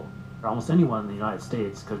of people. Almost anyone in the United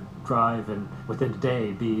States could drive and within a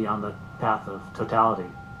day be on the path of totality.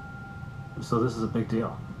 So this is a big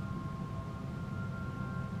deal.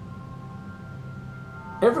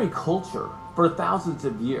 Every culture for thousands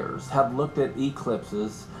of years have looked at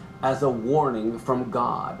eclipses as a warning from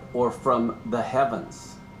God or from the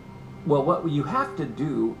heavens. Well, what you have to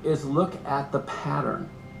do is look at the pattern.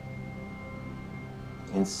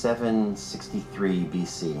 In 763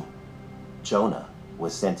 BC, Jonah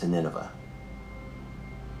was sent to Nineveh.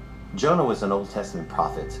 Jonah was an Old Testament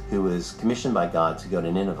prophet who was commissioned by God to go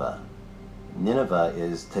to Nineveh. Nineveh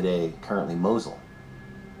is today currently Mosul.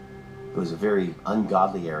 It was a very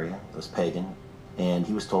ungodly area. It was pagan. And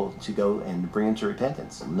he was told to go and bring him to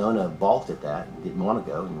repentance. Jonah balked at that, and didn't want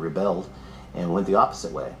to go, and rebelled, and went the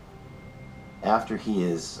opposite way. After he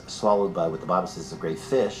is swallowed by what the Bible says is a great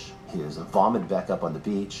fish, he is vomited back up on the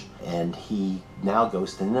beach, and he now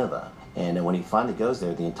goes to Nineveh. And when he finally goes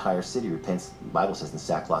there, the entire city repents, the Bible says, in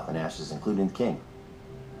sackcloth and ashes, including the king.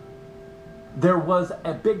 There was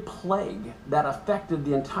a big plague that affected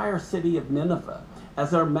the entire city of Nineveh.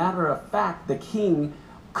 As a matter of fact, the king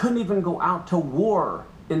couldn't even go out to war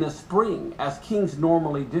in the spring as kings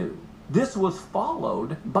normally do. This was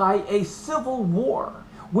followed by a civil war,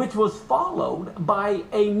 which was followed by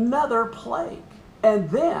another plague. And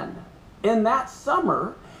then, in that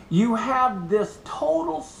summer, you have this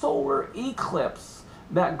total solar eclipse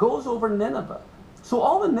that goes over Nineveh. So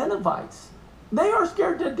all the Ninevites, they are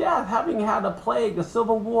scared to death, having had a plague, a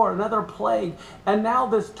civil war, another plague, and now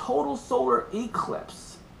this total solar eclipse.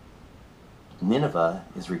 Nineveh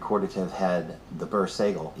is recorded to have had the Ber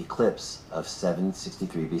Segel eclipse of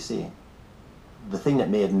 763 BC. the thing that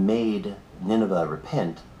may have made Nineveh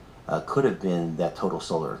repent could have been that total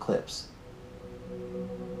solar eclipse.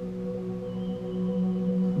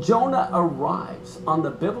 Jonah arrives on the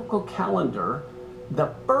biblical calendar the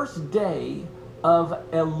first day of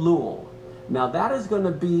Elul. Now that is going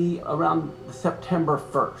to be around September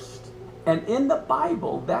 1st. And in the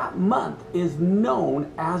Bible, that month is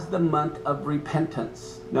known as the month of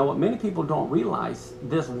repentance. Now what many people don't realize,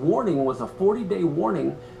 this warning was a 40-day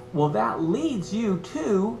warning. Well, that leads you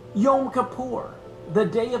to Yom Kippur, the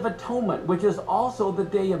Day of Atonement, which is also the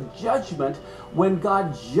day of judgment when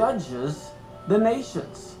God judges the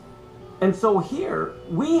nations. And so here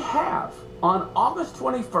we have, on August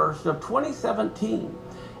 21st of 2017,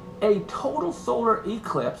 a total solar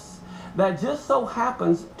eclipse that just so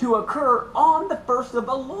happens to occur on the 1st of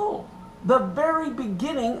Elul, the very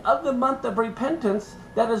beginning of the month of repentance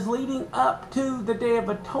that is leading up to the Day of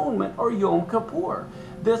Atonement, or Yom Kippur.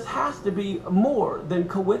 This has to be more than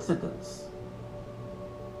coincidence.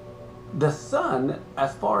 The sun,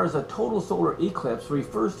 as far as a total solar eclipse,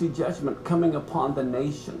 refers to judgment coming upon the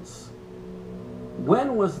nations.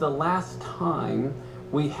 When was the last time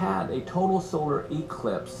we had a total solar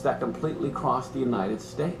eclipse that completely crossed the United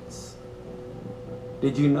States?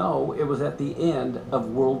 Did you know it was at the end of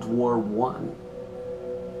World War I?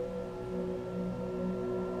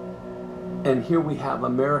 And here we have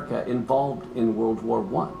America involved in World War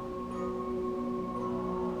I.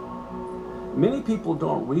 Many people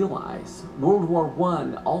don't realize World War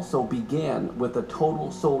I also began with a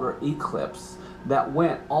total solar eclipse that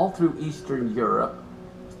went all through Eastern Europe,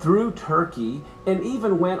 through Turkey, and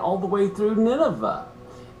even went all the way through Nineveh.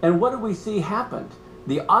 And what do we see happened?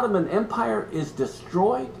 The Ottoman Empire is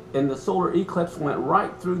destroyed, and the solar eclipse went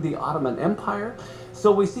right through the Ottoman Empire.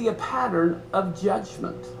 So we see a pattern of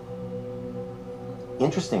judgment.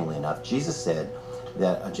 Interestingly enough, Jesus said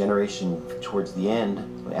that a generation towards the end,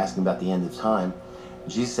 asking about the end of time,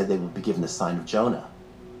 Jesus said they would be given the sign of Jonah.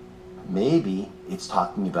 Maybe it's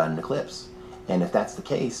talking about an eclipse. And if that's the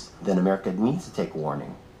case, then America needs to take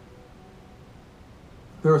warning.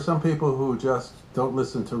 There are some people who just don't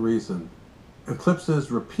listen to reason.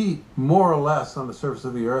 Eclipses repeat more or less on the surface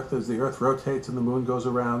of the Earth as the Earth rotates and the moon goes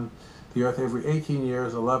around the Earth every 18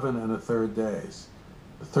 years, 11 1/3 days.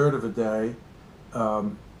 A third of a day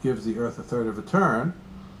gives the Earth a third of a turn.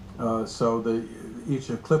 So each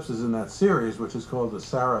eclipse is in that series, which is called the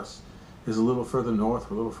Saros, is a little further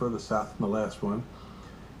north, or a little further south than the last one.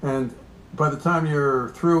 And by the time you're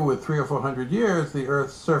through with 300 or 400 years, the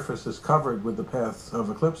Earth's surface is covered with the paths of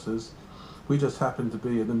eclipses. We just happen to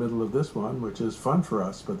be in the middle of this one, which is fun for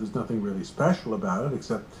us, but there's nothing really special about it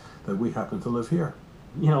except that we happen to live here.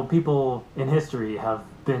 You know, people in history have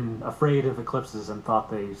been afraid of eclipses and thought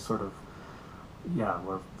they sort of,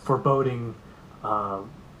 were foreboding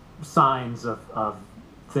signs of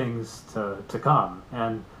things to come.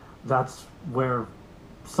 And that's where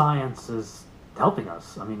science is helping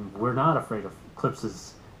us. I mean, we're not afraid of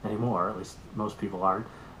eclipses anymore, at least most people aren't.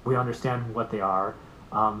 We understand what they are.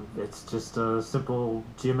 It's just a simple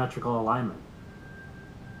geometrical alignment.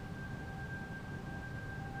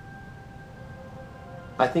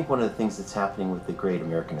 I think one of the things that's happening with the Great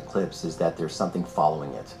American Eclipse is that there's something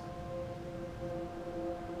following it.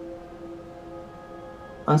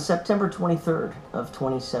 On September 23rd of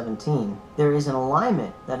 2017, there is an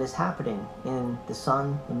alignment that is happening in the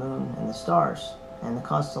sun, the moon, and the stars, and the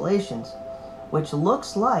constellations, which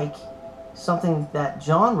looks like something that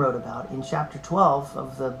John wrote about in chapter 12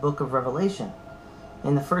 of the book of Revelation.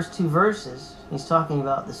 In the first 2 verses, he's talking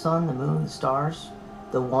about the sun, the moon, the stars,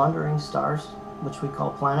 the wandering stars, which we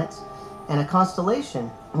call planets, and a constellation,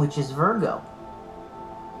 which is Virgo.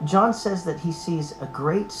 John says that he sees a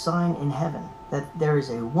great sign in heaven, that there is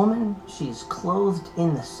a woman, she is clothed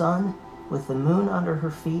in the sun, with the moon under her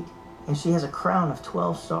feet, and she has a crown of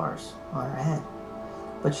 12 stars on her head.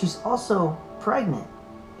 But she's also pregnant.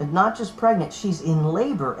 But not just pregnant, she's in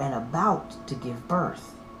labor and about to give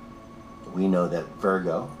birth. We know that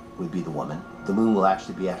Virgo would be the woman. The moon will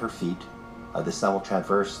actually be at her feet. The sun will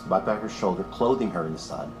traverse right by her shoulder, clothing her in the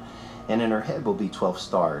sun. And in her head will be 12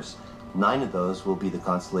 stars. 9 of those will be the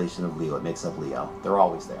constellation of Leo. It makes up Leo. They're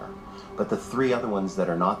always there. But the 3 other ones that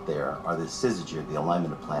are not there are the syzygy, the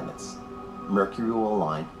alignment of planets. Mercury will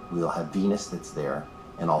align. We'll have Venus that's there,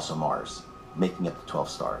 and also Mars, making up the 12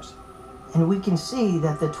 stars. And we can see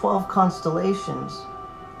that the 12 constellations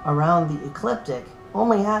around the ecliptic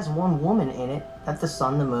only has one woman in it that the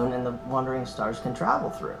sun, the moon, and the wandering stars can travel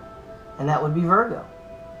through. And that would be Virgo.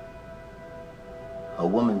 A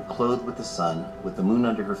woman clothed with the sun, with the moon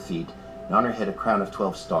under her feet, and on her head a crown of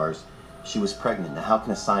 12 stars. She was pregnant. Now how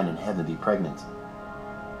can a sign in heaven be pregnant?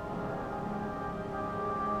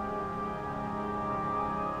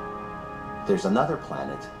 There's another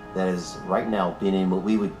planet that is right now been in what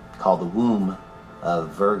we would call the womb of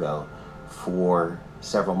Virgo for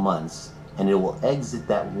several months, and it will exit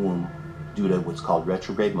that womb due to what's called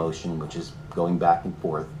retrograde motion, which is going back and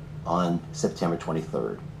forth, on September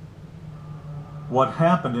 23rd. What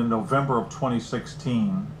happened in November of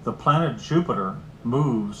 2016, the planet Jupiter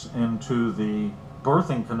moves into the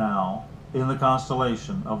birthing canal in the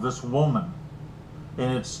constellation of this woman,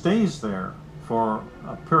 and it stays there for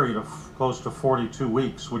a period of close to 42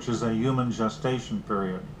 weeks, which is a human gestation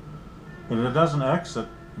period. And it doesn't exit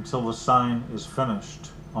until the sign is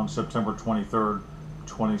finished on September 23rd,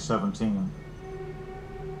 2017.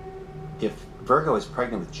 If Virgo is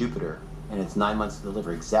pregnant with Jupiter and it's 9 months to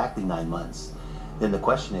deliver, exactly 9 months, then the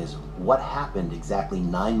question is, what happened exactly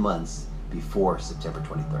 9 months before September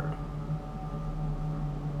 23rd?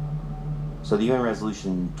 So the UN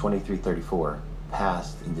Resolution 2334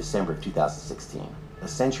 passed in December of 2016,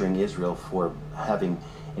 censuring Israel for having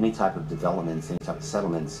any type of developments, any type of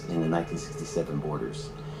settlements in the 1967 borders.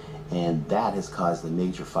 And that has caused a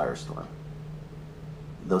major firestorm.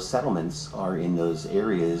 Those settlements are in those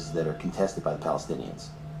areas that are contested by the Palestinians.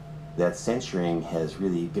 That censuring has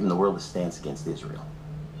really given the world a stance against Israel.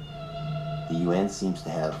 The UN seems to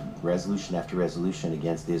have resolution after resolution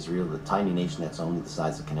against Israel, the tiny nation that's only the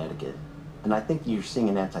size of Connecticut. And I think you're seeing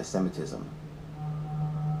an anti-Semitism.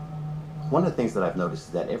 One of the things that I've noticed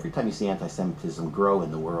is that every time you see anti-Semitism grow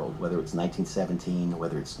in the world, whether it's 1917,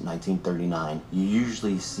 whether it's 1939, you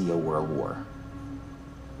usually see a world war.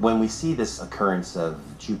 When we see this occurrence of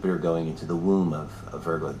Jupiter going into the womb of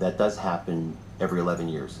Virgo, that does happen every 11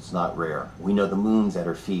 years. It's not rare. We know the moon's at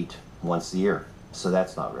her feet once a year, so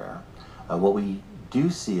that's not rare. What we do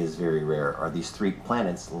see is very rare are these three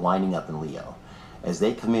planets lining up in Leo. As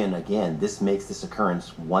they come in, again, this makes this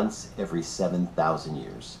occurrence once every 7,000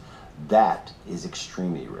 years. That is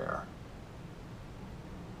extremely rare.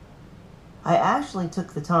 I actually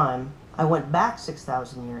took the time, I went back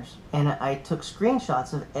 6,000 years, and I took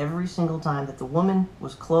screenshots of every single time that the woman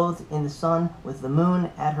was clothed in the sun with the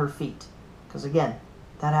moon at her feet. Because again,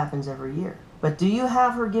 that happens every year. But do you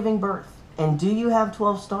have her giving birth? And do you have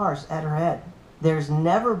 12 stars at her head? There's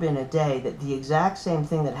never been a day that the exact same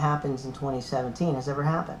thing that happens in 2017 has ever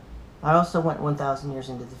happened. I also went 1,000 years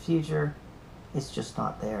into the future. It's just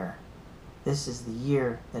not there. This is the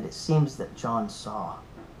year that it seems that John saw.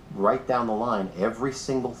 Right down the line, every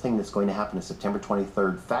single thing that's going to happen on September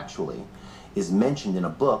 23rd, factually, is mentioned in a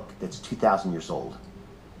book that's 2,000 years old.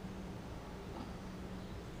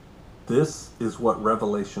 This is what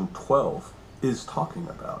Revelation 12 is talking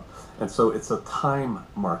about. And so it's a time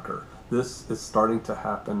marker. This is starting to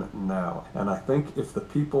happen now. And I think if the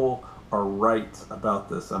people are right about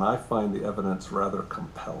this, and I find the evidence rather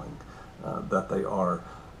compelling that they are,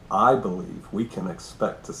 I believe we can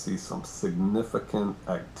expect to see some significant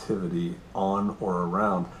activity on or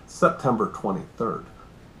around September 23rd.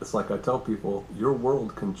 It's like I tell people, your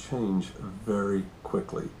world can change very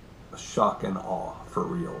quickly. Shock and awe, for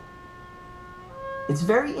real. It's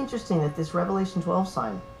very interesting that this Revelation 12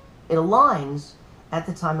 sign, it aligns at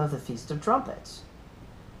the time of the Feast of Trumpets.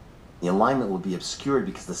 The alignment will be obscured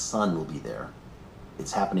because the sun will be there.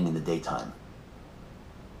 It's happening in the daytime.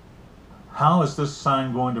 How is this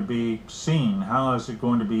sign going to be seen? How is it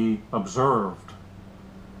going to be observed?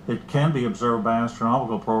 It can be observed by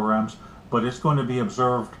astronomical programs, but it's going to be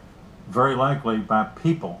observed very likely by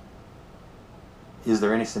people. Is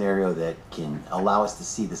there any scenario that can allow us to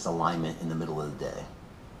see this alignment in the middle of the day?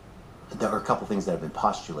 There are a couple things that have been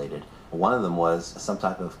postulated. One of them was some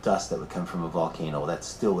type of dust that would come from a volcano that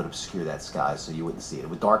still would obscure that sky, so you wouldn't see it. It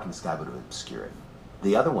would darken the sky, but it would obscure it.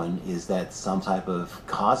 The other one is that some type of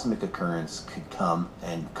cosmic occurrence could come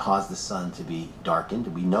and cause the sun to be darkened.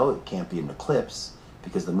 We know it can't be an eclipse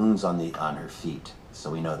because the moon's on her feet, so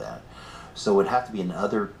we know that. So it would have to be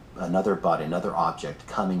another body, another object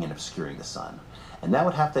coming and obscuring the sun. And that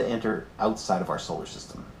would have to enter outside of our solar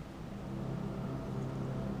system.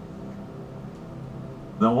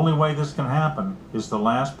 The only way this can happen is the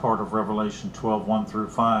last part of Revelation 12, 1 through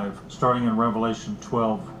 5, starting in Revelation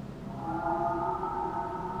 12,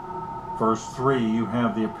 verse 3, you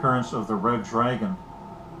have the appearance of the red dragon.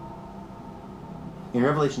 In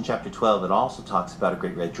Revelation chapter 12, it also talks about a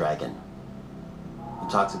great red dragon.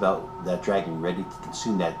 It talks about that dragon ready to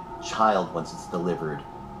consume that child once it's delivered.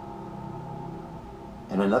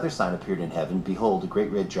 And another sign appeared in heaven, behold, a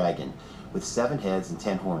great red dragon, with 7 heads and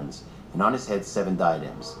 10 horns, and on his head 7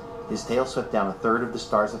 diadems. His tail swept down 1/3 of the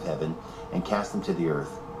stars of heaven, and cast them to the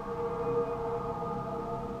earth.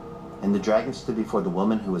 And the dragon stood before the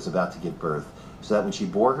woman who was about to give birth, so that when she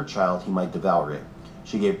bore her child, he might devour it.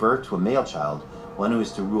 She gave birth to a male child, one who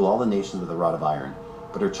is to rule all the nations with a rod of iron.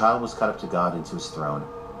 But her child was caught up to God and to his throne.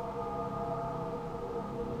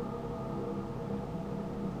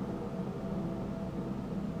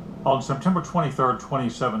 On September 23rd,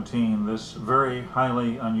 2017, this very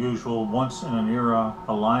highly unusual once-in-an-era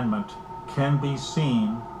alignment can be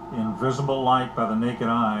seen in visible light by the naked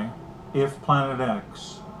eye if Planet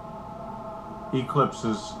X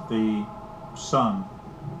eclipses the sun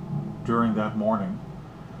during that morning.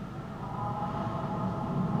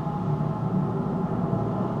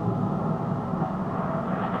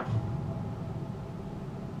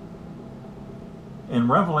 In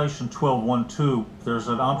Revelation 12:1-2, there's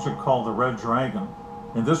an object called the Red Dragon.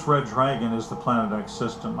 And this Red Dragon is the Planet X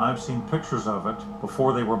system. I've seen pictures of it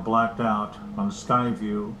before they were blacked out on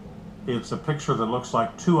Skyview. It's a picture that looks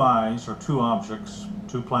like two eyes or two objects,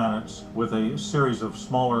 two planets, with a series of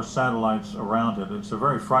smaller satellites around it. It's a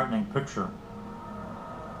very frightening picture.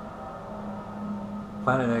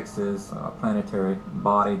 Planet X is a planetary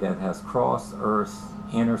body that has crossed Earth's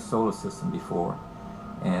inner solar system before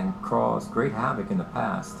and caused great havoc in the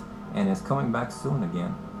past, and is coming back soon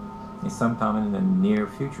again, and sometime in the near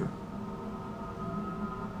future.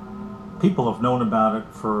 People have known about it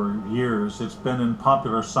for years. It's been in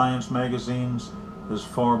popular science magazines as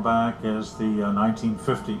far back as the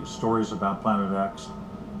 1950s, stories about Planet X.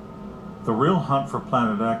 The real hunt for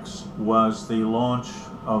Planet X was the launch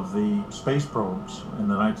of the space probes in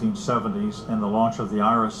the 1970s and the launch of the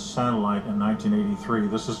IRIS satellite in 1983.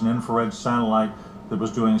 This is an infrared satellite that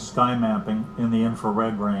was doing sky mapping in the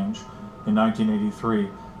infrared range in 1983.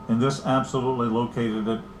 And this absolutely located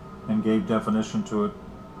it and gave definition to it.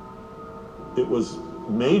 It was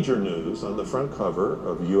major news on the front cover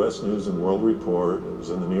of U.S. News and World Report. It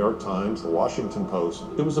was in the New York Times, the Washington Post.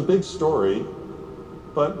 It was a big story,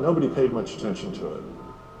 but nobody paid much attention to it.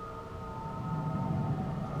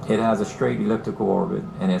 It has a straight elliptical orbit,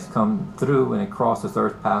 and it's come through and it crosses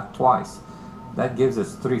Earth path twice. That gives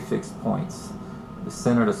us 3 fixed points. The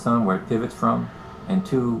center of the sun, where it pivots from, and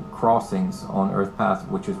 2 crossings on Earth path,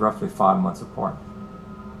 which is roughly 5 months apart.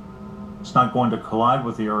 It's not going to collide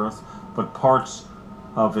with the Earth, but parts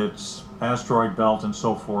of its asteroid belt and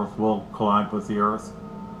so forth will collide with the Earth.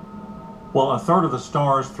 Well, a third of the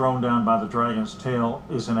stars thrown down by the Dragon's tail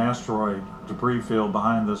is an asteroid debris field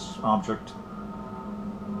behind this object.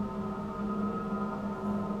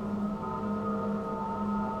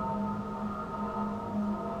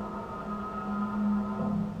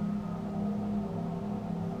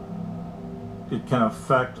 It can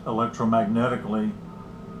affect electromagnetically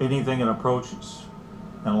anything it approaches.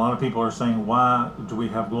 And a lot of people are saying, why do we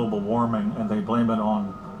have global warming? And they blame it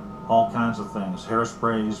on all kinds of things,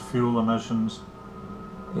 hairsprays, fuel emissions.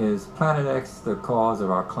 Is Planet X the cause of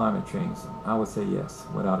our climate change? I would say yes,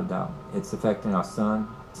 without a doubt. It's affecting our sun.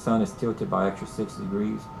 The sun is tilted by extra 6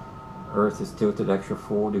 degrees. Earth is tilted extra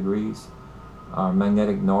 4 degrees. Our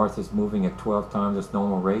magnetic north is moving at 12 times its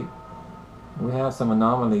normal rate. We have some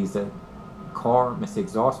anomalies that car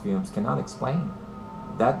exhaust fumes cannot explain.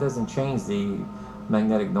 That doesn't change the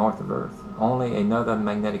magnetic north of Earth. Only another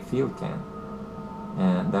magnetic field can,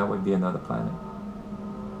 and that would be another planet.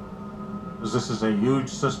 This is a huge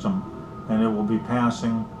system, and it will be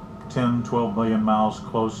passing 10, 12 million miles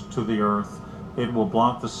close to the Earth. It will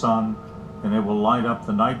block the sun, and it will light up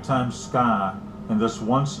the nighttime sky. And this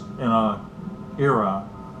once-in-a-era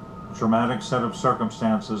dramatic set of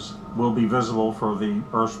circumstances will be visible for the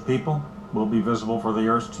Earth's people, will be visible for the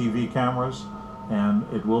Earth's TV cameras, and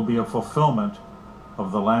it will be a fulfillment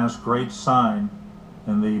of the last great sign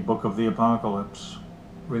in the book of the Apocalypse.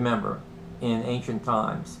 Remember, in ancient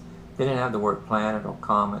times, they didn't have the word planet or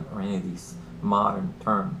comet or any of these modern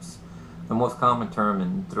terms. The most common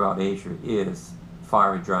term throughout Asia is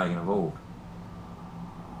fiery dragon of old.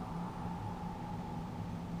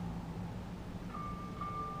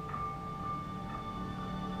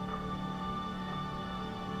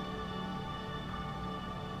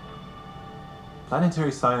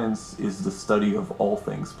 Planetary science is the study of all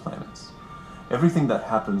things planets. Everything that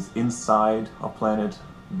happens inside a planet,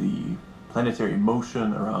 the planetary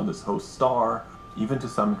motion around its host star, even to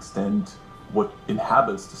some extent what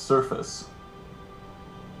inhabits the surface.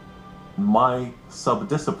 My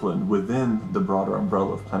sub-discipline within the broader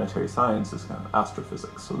umbrella of planetary science is kind of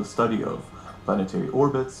astrophysics, so the study of planetary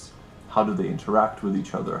orbits, how do they interact with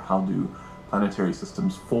each other, how do planetary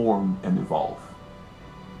systems form and evolve.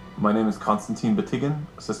 My name is Konstantin Batygin,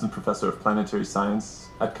 Assistant Professor of Planetary Science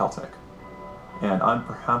at Caltech. And I'm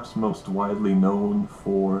perhaps most widely known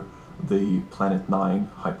for the Planet 9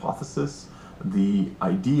 hypothesis, the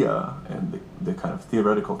idea and the kind of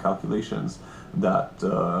theoretical calculations that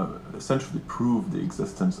essentially prove the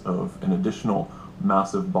existence of an additional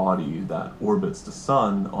massive body that orbits the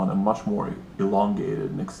sun on a much more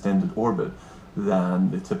elongated and extended orbit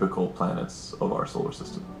than the typical planets of our solar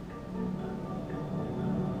system.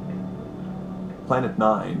 Planet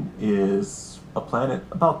 9 is a planet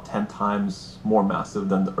about 10 times more massive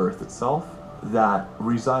than the Earth itself that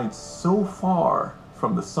resides so far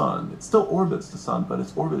from the sun. It still orbits the sun, but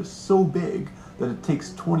its orbit is so big that it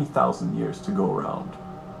takes 20,000 years to go around.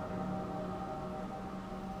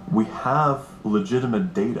 We have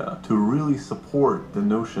legitimate data to really support the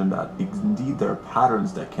notion that indeed there are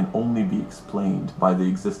patterns that can only be explained by the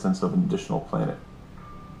existence of an additional planet.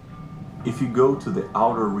 If you go to the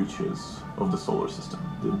outer reaches of the solar system,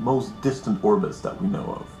 the most distant orbits that we know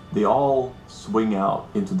of, they all swing out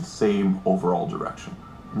into the same overall direction.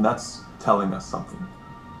 And that's telling us something,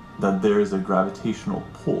 that there is a gravitational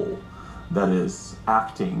pull that is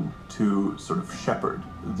acting to sort of shepherd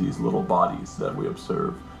these little bodies that we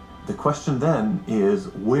observe. The question then is,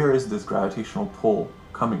 where is this gravitational pull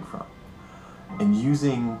coming from? And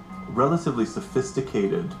using relatively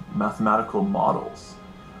sophisticated mathematical models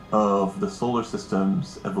of the solar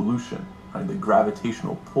system's evolution, right, the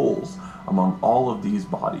gravitational pulls among all of these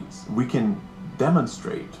bodies, we can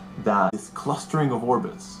demonstrate that this clustering of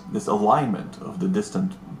orbits, this alignment of the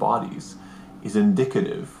distant bodies, is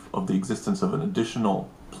indicative of the existence of an additional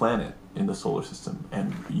planet in the solar system,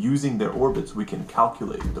 and using their orbits we can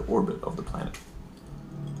calculate the orbit of the planet.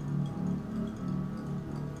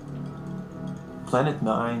 Planet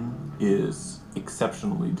 9 is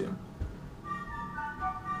exceptionally dim.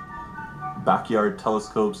 Backyard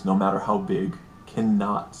telescopes, no matter how big,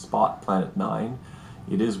 cannot spot Planet 9.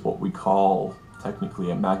 It is what we call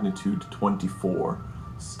technically a magnitude 24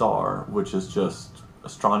 star, which is just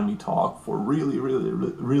astronomy talk for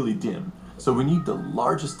really dim. So we need the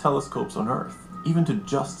largest telescopes on Earth, even to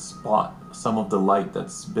just spot some of the light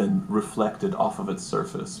that's been reflected off of its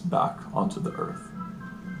surface back onto the Earth.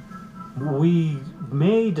 We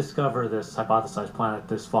may discover this hypothesized planet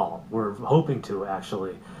this fall. We're hoping to,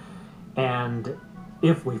 actually. And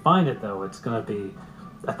if we find it, though, it's going to be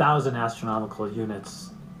 1,000 astronomical units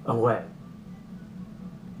away.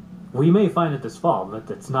 We may find it this fall, but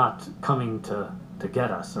it's not coming to get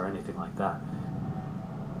us or anything like that.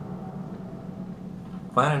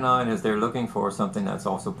 Planet 9 is they're looking for something that's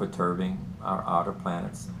also perturbing our outer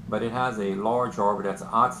planets, but it has a large orbit that's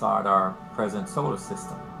outside our present solar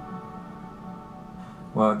system.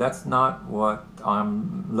 Well, that's not what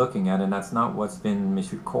I'm looking at, and that's not what's been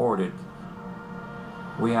misrecorded.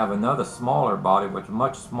 We have another smaller body with a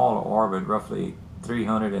much smaller orbit, roughly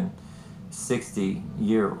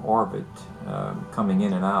 360-year orbit coming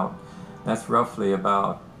in and out. That's roughly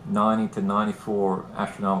about 90 to 94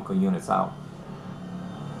 astronomical units out.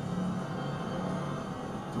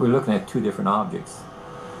 We're looking at two different objects.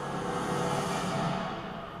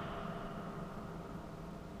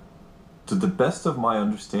 To the best of my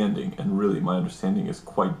understanding, and really my understanding is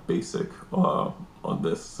quite basic on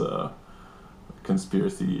this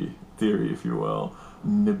conspiracy theory, if you will,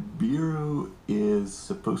 Nibiru is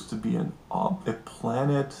supposed to be a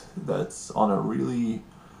planet that's on a really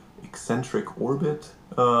eccentric orbit,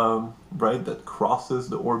 right, that crosses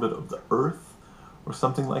the orbit of the Earth or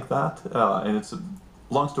something like that. And it's,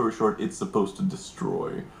 long story short, it's supposed to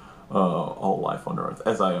destroy all life on Earth,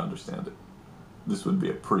 as I understand it. This would be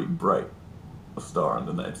a pretty bright star in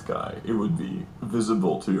the night sky. It would be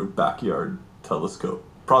visible to your backyard telescope,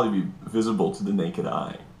 probably be visible to the naked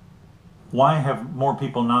eye. Why have more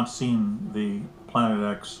people not seen the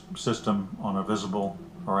Planet X system on a visible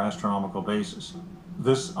or astronomical basis?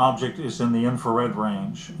 This object is in the infrared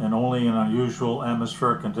range, and only in unusual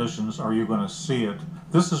atmospheric conditions are you going to see it.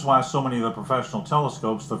 This is why so many of the professional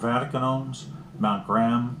telescopes, the Vatican owns, Mount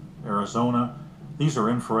Graham, Arizona, these are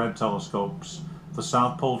infrared telescopes. The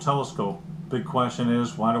South Pole Telescope, big question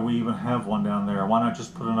is, why do we even have one down there? Why not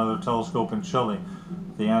just put another telescope in Chile?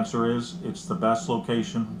 The answer is, it's the best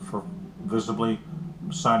location for visibly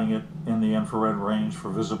sighting it in the infrared range, for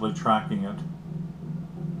visibly tracking it.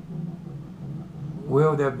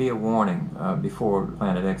 Will there be a warning before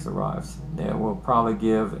Planet X arrives? There will probably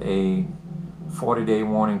give a 40-day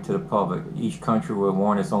warning to the public. Each country will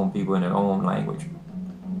warn its own people in their own language.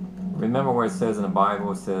 Remember where it says in the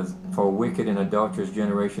Bible, it says, for a wicked and adulterous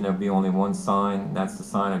generation there will be only one sign, that's the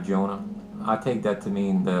sign of Jonah. I take that to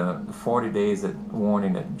mean the 40 days of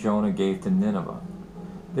warning that Jonah gave to Nineveh.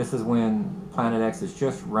 This is when Planet X is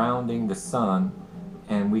just rounding the sun,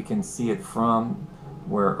 and we can see it from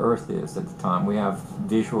where Earth is at the time. We have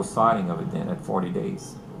visual sighting of it then at 40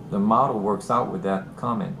 days. The model works out with that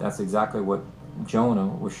comment. That's exactly what Jonah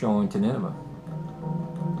was showing to Nineveh.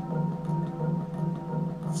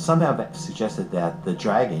 Some have suggested that the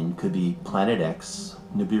dragon could be Planet X,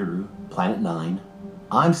 Nibiru, Planet 9.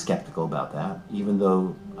 I'm skeptical about that, even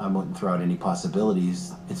though I wouldn't throw out any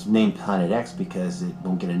possibilities. It's named Planet X because it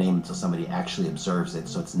won't get a name until somebody actually observes it,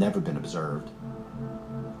 so it's never been observed.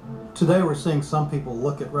 Today we're seeing some people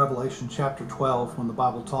look at Revelation chapter 12 when the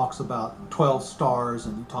Bible talks about 12 stars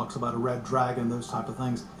and it talks about a red dragon, those type of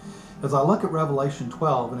things. As I look at Revelation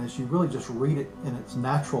 12, and as you really just read it in its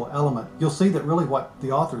natural element, you'll see that really what the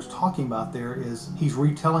author is talking about there is he's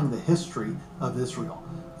retelling the history of Israel.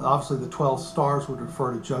 Obviously the 12 stars would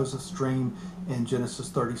refer to Joseph's dream in Genesis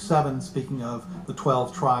 37, speaking of the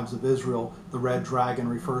 12 tribes of Israel. The red dragon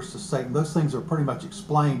refers to Satan. Those things are pretty much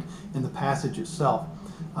explained in the passage itself.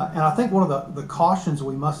 And I think one of the cautions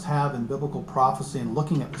we must have in biblical prophecy and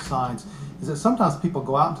looking at the signs is that sometimes people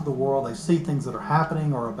go out into the world, they see things that are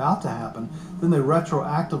happening or about to happen, then they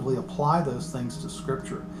retroactively apply those things to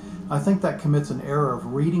Scripture. I think that commits an error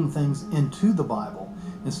of reading things into the Bible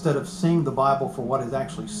instead of seeing the Bible for what it's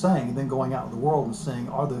actually saying and then going out in the world and saying,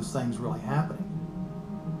 are those things really happening?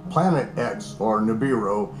 Planet X, or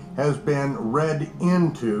Nibiru, has been read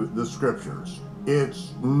into the Scriptures.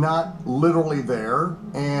 It's not literally there,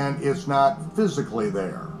 and it's not physically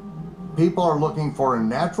there. People are looking for a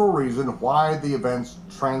natural reason why the events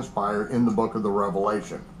transpire in the book of the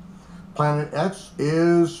Revelation. Planet X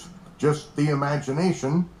is just the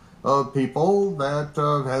imagination of people that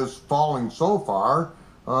has fallen so far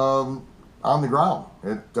on the ground.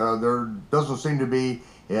 There doesn't seem to be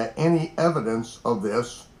any evidence of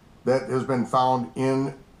this that has been found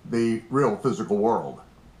in the real physical world.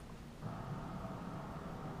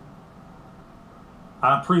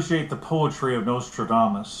 I appreciate the poetry of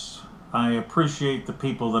Nostradamus. I appreciate the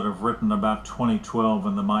people that have written about 2012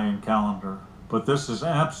 in the Mayan calendar. But this is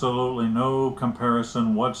absolutely no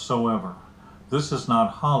comparison whatsoever. This is not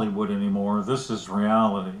Hollywood anymore. This is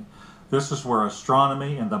reality. This is where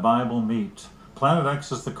astronomy and the Bible meet. Planet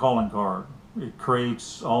X is the calling card. It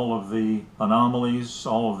creates all of the anomalies,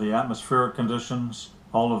 all of the atmospheric conditions,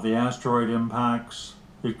 all of the asteroid impacts.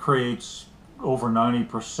 It creates over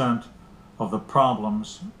 90% of the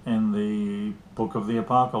problems in the book of the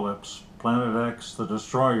Apocalypse. Planet X, the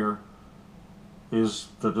destroyer, is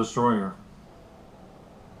the destroyer.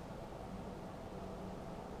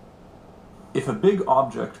 If a big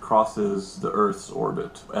object crosses the Earth's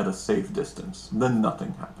orbit at a safe distance, then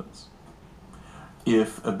nothing happens.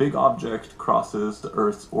 If a big object crosses the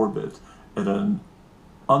Earth's orbit at an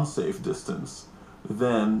unsafe distance,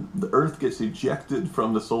 then the Earth gets ejected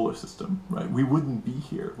from the solar system, right? We wouldn't be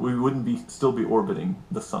here. We wouldn't still be orbiting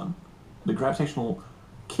the sun. The gravitational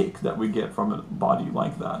kick that we get from a body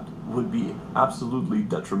like that would be absolutely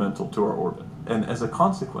detrimental to our orbit. And as a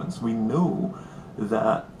consequence, we know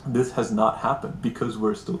that this has not happened because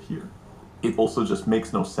we're still here. It also just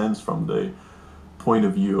makes no sense from the point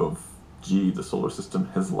of view of, gee, the solar system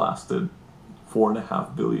has lasted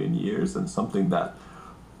 4.5 billion years, and something that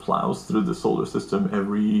plows through the solar system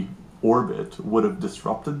every orbit would have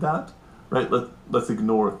disrupted that, right? Let's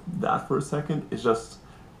ignore that for a second. It's just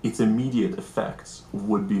its immediate effects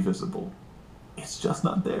would be visible. It's just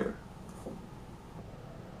not there.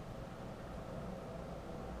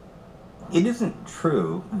 It isn't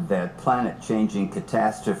true that planet-changing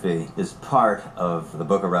catastrophe is part of the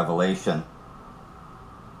book of Revelation.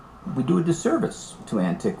 We do a disservice to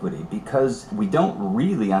antiquity because we don't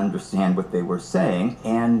really understand what they were saying,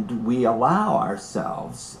 and we allow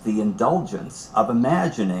ourselves the indulgence of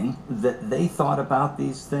imagining that they thought about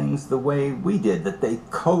these things the way we did, that they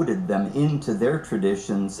coded them into their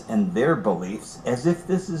traditions and their beliefs as if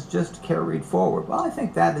this is just carried forward. Well, I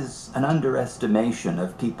think that is an underestimation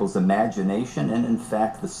of people's imagination and, in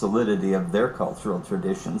fact, the solidity of their cultural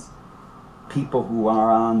traditions. People who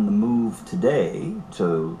are on the move today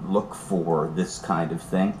to look for this kind of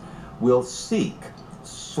thing will seek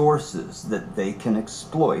sources that they can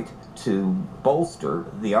exploit to bolster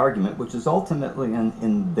the argument, which is ultimately,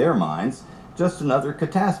 in their minds, just another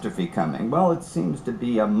catastrophe coming. Well, it seems to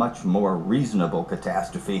be a much more reasonable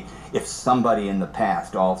catastrophe if somebody in the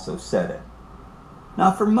past also said it. Now,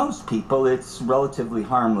 for most people, it's relatively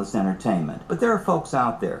harmless entertainment, but there are folks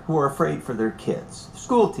out there who are afraid for their kids,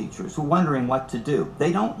 school teachers who are wondering what to do.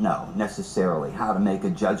 They don't know necessarily how to make a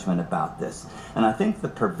judgment about this, and I think the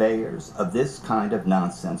purveyors of this kind of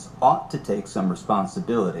nonsense ought to take some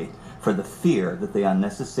responsibility for the fear that they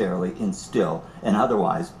unnecessarily instill in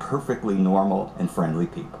otherwise perfectly normal and friendly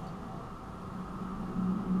people.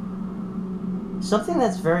 Something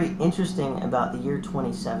that's very interesting about the year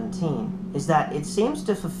 2017 is that it seems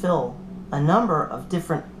to fulfill a number of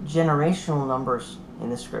different generational numbers in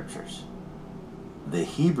the scriptures. The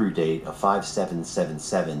Hebrew date of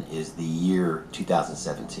 5777 is the year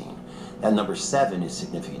 2017. That number 7 is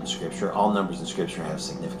significant in Scripture. All numbers in Scripture have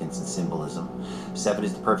significance and symbolism. 7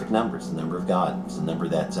 is the perfect number. It's the number of God. It's the number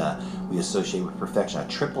that we associate with perfection. A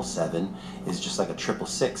 777 is just like a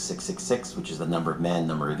 666, 666, which is the number of man,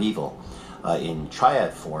 number of evil. In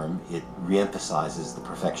triad form, it reemphasizes the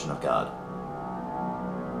perfection of God.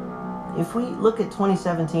 If we look at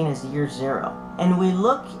 2017 as year 0, and we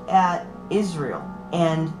look at Israel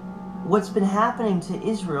and what's been happening to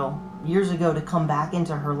Israel years ago to come back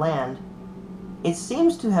into her land, it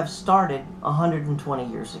seems to have started 120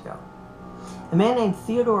 years ago. A man named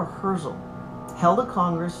Theodor Herzl held a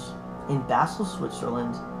congress in Basel,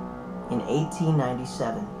 Switzerland in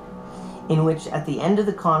 1897, in which at the end of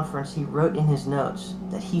the conference he wrote in his notes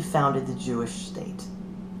that he founded the Jewish state.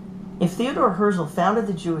 If Theodor Herzl founded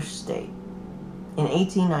the Jewish state in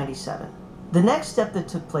 1897, the next step that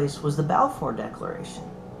took place was the Balfour Declaration.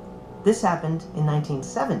 This happened in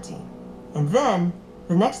 1917. And then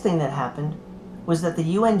the next thing that happened was that the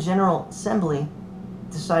UN General Assembly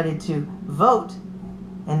decided to vote,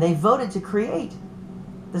 and they voted to create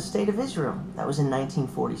the State of Israel. That was in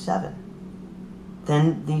 1947.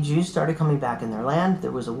 Then the Jews started coming back in their land.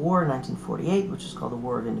 There was a war in 1948, which is called the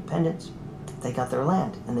War of Independence. They got their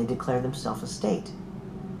land, and they declared themselves a state.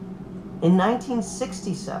 In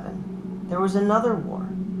 1967, there was another war,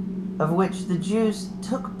 of which the Jews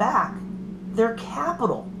took back their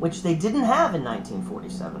capital, which they didn't have in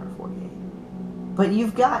 1947 or 48. But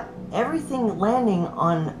you've got everything landing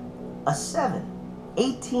on a 7.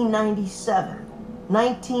 1897,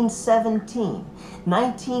 1917,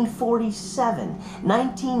 1947,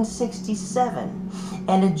 1967,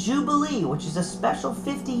 and a Jubilee, which is a special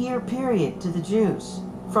 50-year period to the Jews.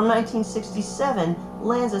 From 1967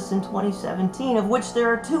 lands us in 2017, of which there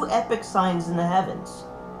are 2 epic signs in the heavens,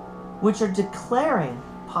 which are declaring,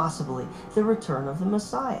 possibly, the return of the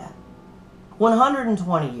Messiah.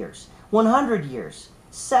 120 years, 100 years,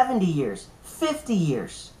 70 years, 50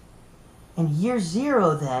 years. And year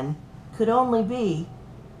 0 then could only be,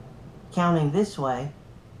 counting this way,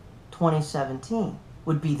 2017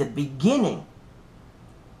 would be the beginning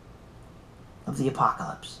of the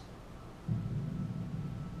apocalypse.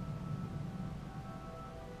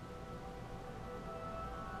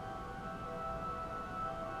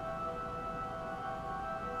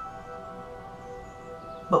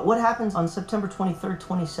 But what happens on September 23rd,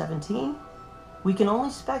 2017? We can only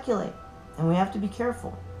speculate, and we have to be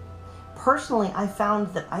careful. Personally, I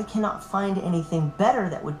found that I cannot find anything better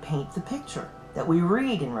that would paint the picture that we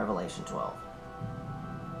read in Revelation 12.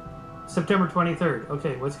 September 23rd.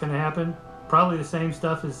 Okay, what's going to happen? Probably the same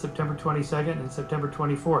stuff as September 22nd and September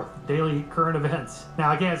 24th. Daily current events. Now,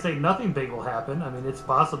 I can't say nothing big will happen. I mean, it's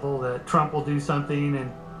possible that Trump will do something and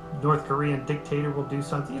North Korean dictator will do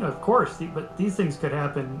something. You know, of course, but these things could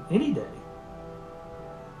happen any day.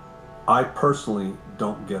 I personally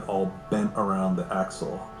don't get all bent around the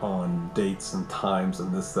axle on dates and times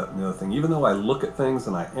and this, that, and the other thing. Even though I look at things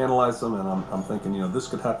and I analyze them and I'm thinking, you know, this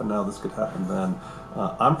could happen now, this could happen then,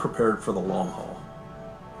 I'm prepared for the long haul.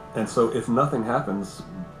 And so if nothing happens,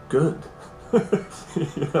 good.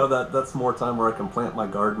 You know, that's more time where I can plant my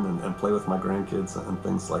garden and play with my grandkids and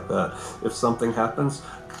things like that. If something happens,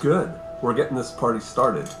 good. We're getting this party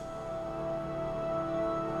started.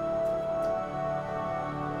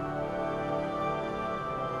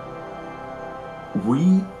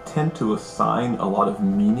 We tend to assign a lot of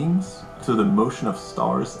meanings to the motion of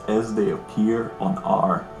stars as they appear on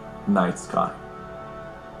our night sky.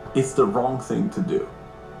 It's the wrong thing to do.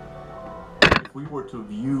 If we were to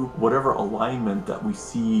view whatever alignment that we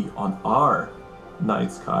see on our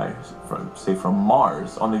night sky, from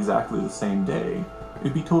Mars, on exactly the same day,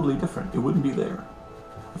 it'd be totally different. It wouldn't be there.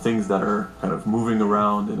 Things that are kind of moving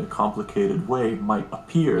around in a complicated way might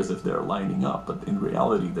appear as if they're lining up, but in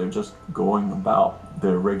reality they're just going about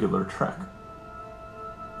their regular trek.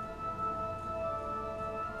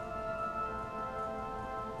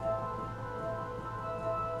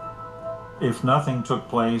 If nothing took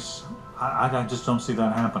place, I just don't see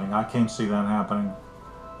that happening. I can't see that happening.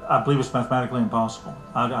 I believe it's mathematically impossible.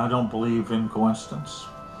 I don't believe in coincidence.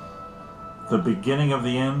 The beginning of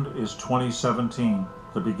the end is 2017.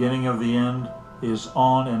 The beginning of the end is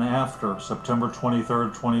on and after September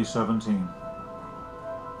 23rd, 2017.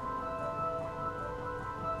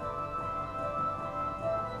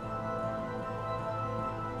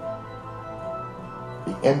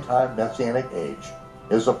 The end-time Messianic age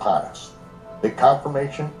is upon us. The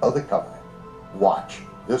confirmation of the covenant, watch,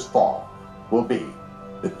 this fall, will be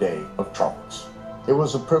the day of trumpets. It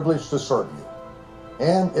was a privilege to serve you,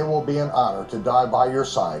 and it will be an honor to die by your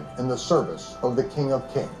side in the service of the King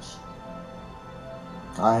of Kings.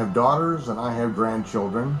 I have daughters and I have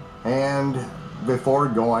grandchildren, and before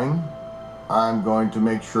going, I'm going to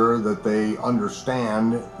make sure that they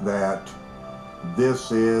understand that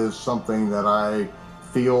this is something that I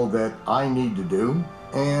feel that I need to do,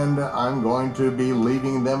 and I'm going to be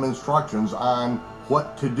leaving them instructions on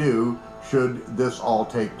what to do should this all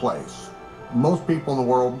take place. Most people in the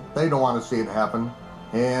world, they don't want to see it happen,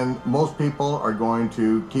 and most people are going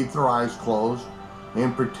to keep their eyes closed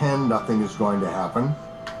and pretend nothing is going to happen.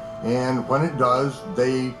 And when it does,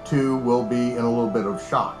 they too will be in a little bit of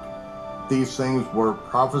shock. These things were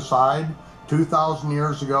prophesied 2,000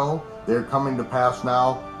 years ago. They're coming to pass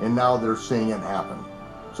now, and now they're seeing it happen.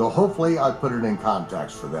 So hopefully I put it in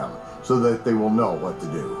context for them so that they will know what to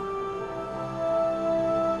do.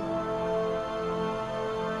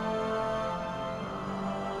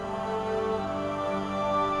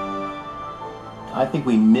 I think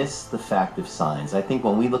we miss the fact of signs. I think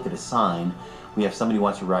when we look at a sign, we have somebody who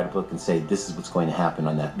wants to write a book and say, this is what's going to happen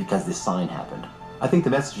on that because this sign happened. I think the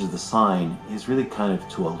message of the sign is really kind of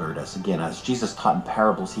to alert us. Again, as Jesus taught in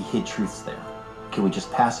parables, he hid truths there. Can we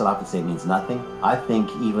just pass it off and say it means nothing? I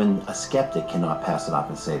think even a skeptic cannot pass it off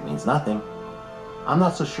and say it means nothing. I'm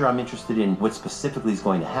not so sure I'm interested in what specifically is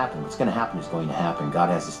going to happen. What's going to happen is going to happen. God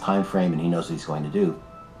has his time frame and he knows what he's going to do.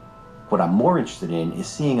 What I'm more interested in is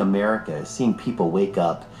seeing America, seeing people wake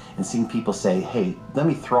up and seeing people say, hey, let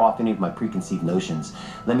me throw off any of my preconceived notions.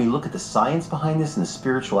 Let me look at the science behind this and the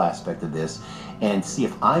spiritual aspect of this and see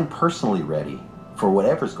if I'm personally ready for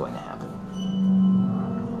whatever's going to happen.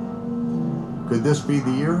 Could this be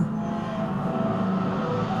the year?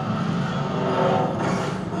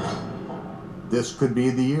 This could be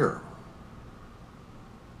the year.